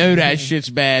 you know that shit's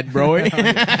bad, bro.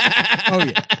 Oh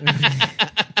yeah.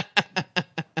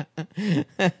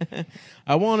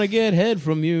 I want to get head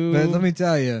from you. But let me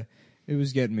tell you, it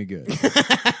was getting me good.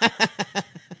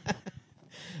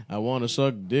 I want to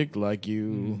suck dick like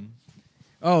you.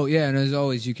 Oh yeah, and as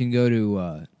always, you can go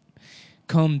to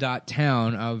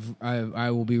comb.town.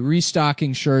 I will be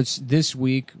restocking shirts this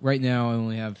week. Right now, I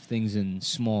only have things in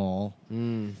small,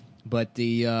 but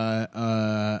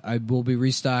I will be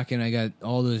restocking. I got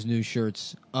all those new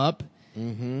shirts up,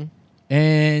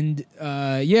 And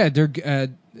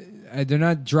they're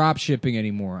not drop shipping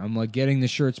anymore. I'm like getting the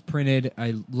shirts printed.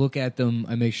 I look at them.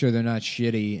 I make sure they're not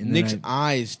shitty. And Nick's then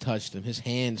eyes touched them. His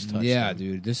hands touched them.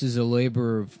 dude, this is a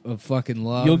labor of fucking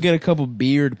love. You'll get a couple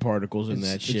beard particles in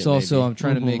that shit. It's also maybe. I'm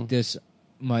trying to make this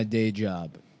my day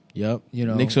job. Yep. You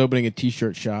know, Nick's opening a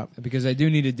t-shirt shop. because I do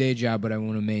need a day job, but I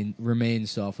want to remain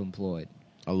self-employed.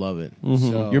 I love it.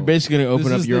 So You're basically going to open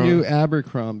This up is your the own. new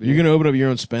Abercrombie. You're going to open up your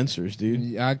own Spencer's,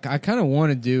 dude. I kind of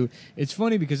want to do. It's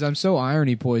funny because I'm so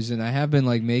irony poisoned. I have been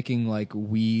like making like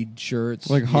weed shirts,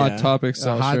 like Hot Yeah. Topic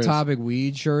style hot shirts. topic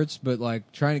weed shirts, but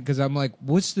like trying because I'm like,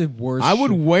 what's the worst? I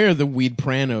would shirt- wear the Weed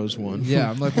Pranos one.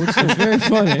 Yeah, I'm like, what's the very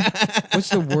funny? What's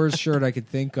the worst shirt I could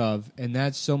think of? And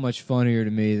that's so much funnier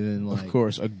to me than like Of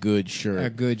course, a good shirt. a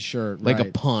good shirt, like right.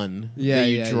 a pun Yeah, that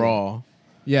you yeah, draw.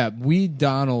 Yeah, Weed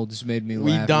Donald's made me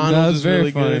Weed laugh. Donald's That's is very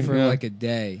really funny. good. for Yeah. like a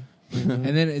day. And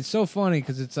then it's so funny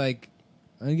because it's like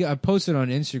I posted on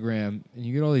Instagram and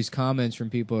you get all these comments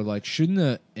from people who are like, shouldn't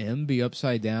the M be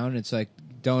upside down? It's like,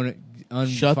 don't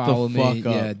Shut the unfollow me. fuck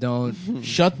up. Yeah, don't.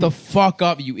 Shut the fuck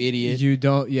up, you idiot. You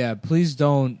don't. Yeah, please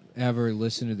don't ever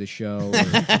listen to the show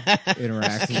or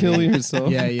interact. with Kill me.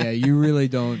 yourself. Yeah, yeah. You really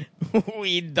don't.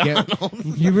 Weed Get, Donald.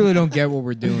 you really don't get what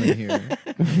we're doing here.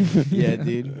 Yeah,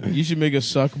 dude. You should make a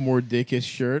suck more dickish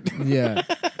shirt. Yeah,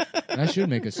 I should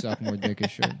make a suck more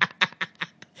dickish shirt.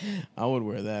 I would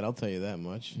wear that. I'll tell you that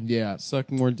much. Yeah. Suck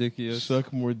more dickiest.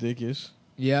 Suck more dickish.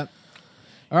 Yep.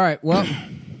 All right. Well,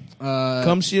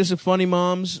 Come see us at Funny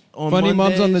Moms on Funny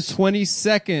Moms on the Mondays.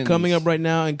 22nd. Coming up right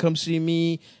now, and come see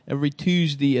me every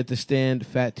Tuesday at the stand,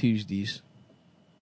 Fat Tuesdays.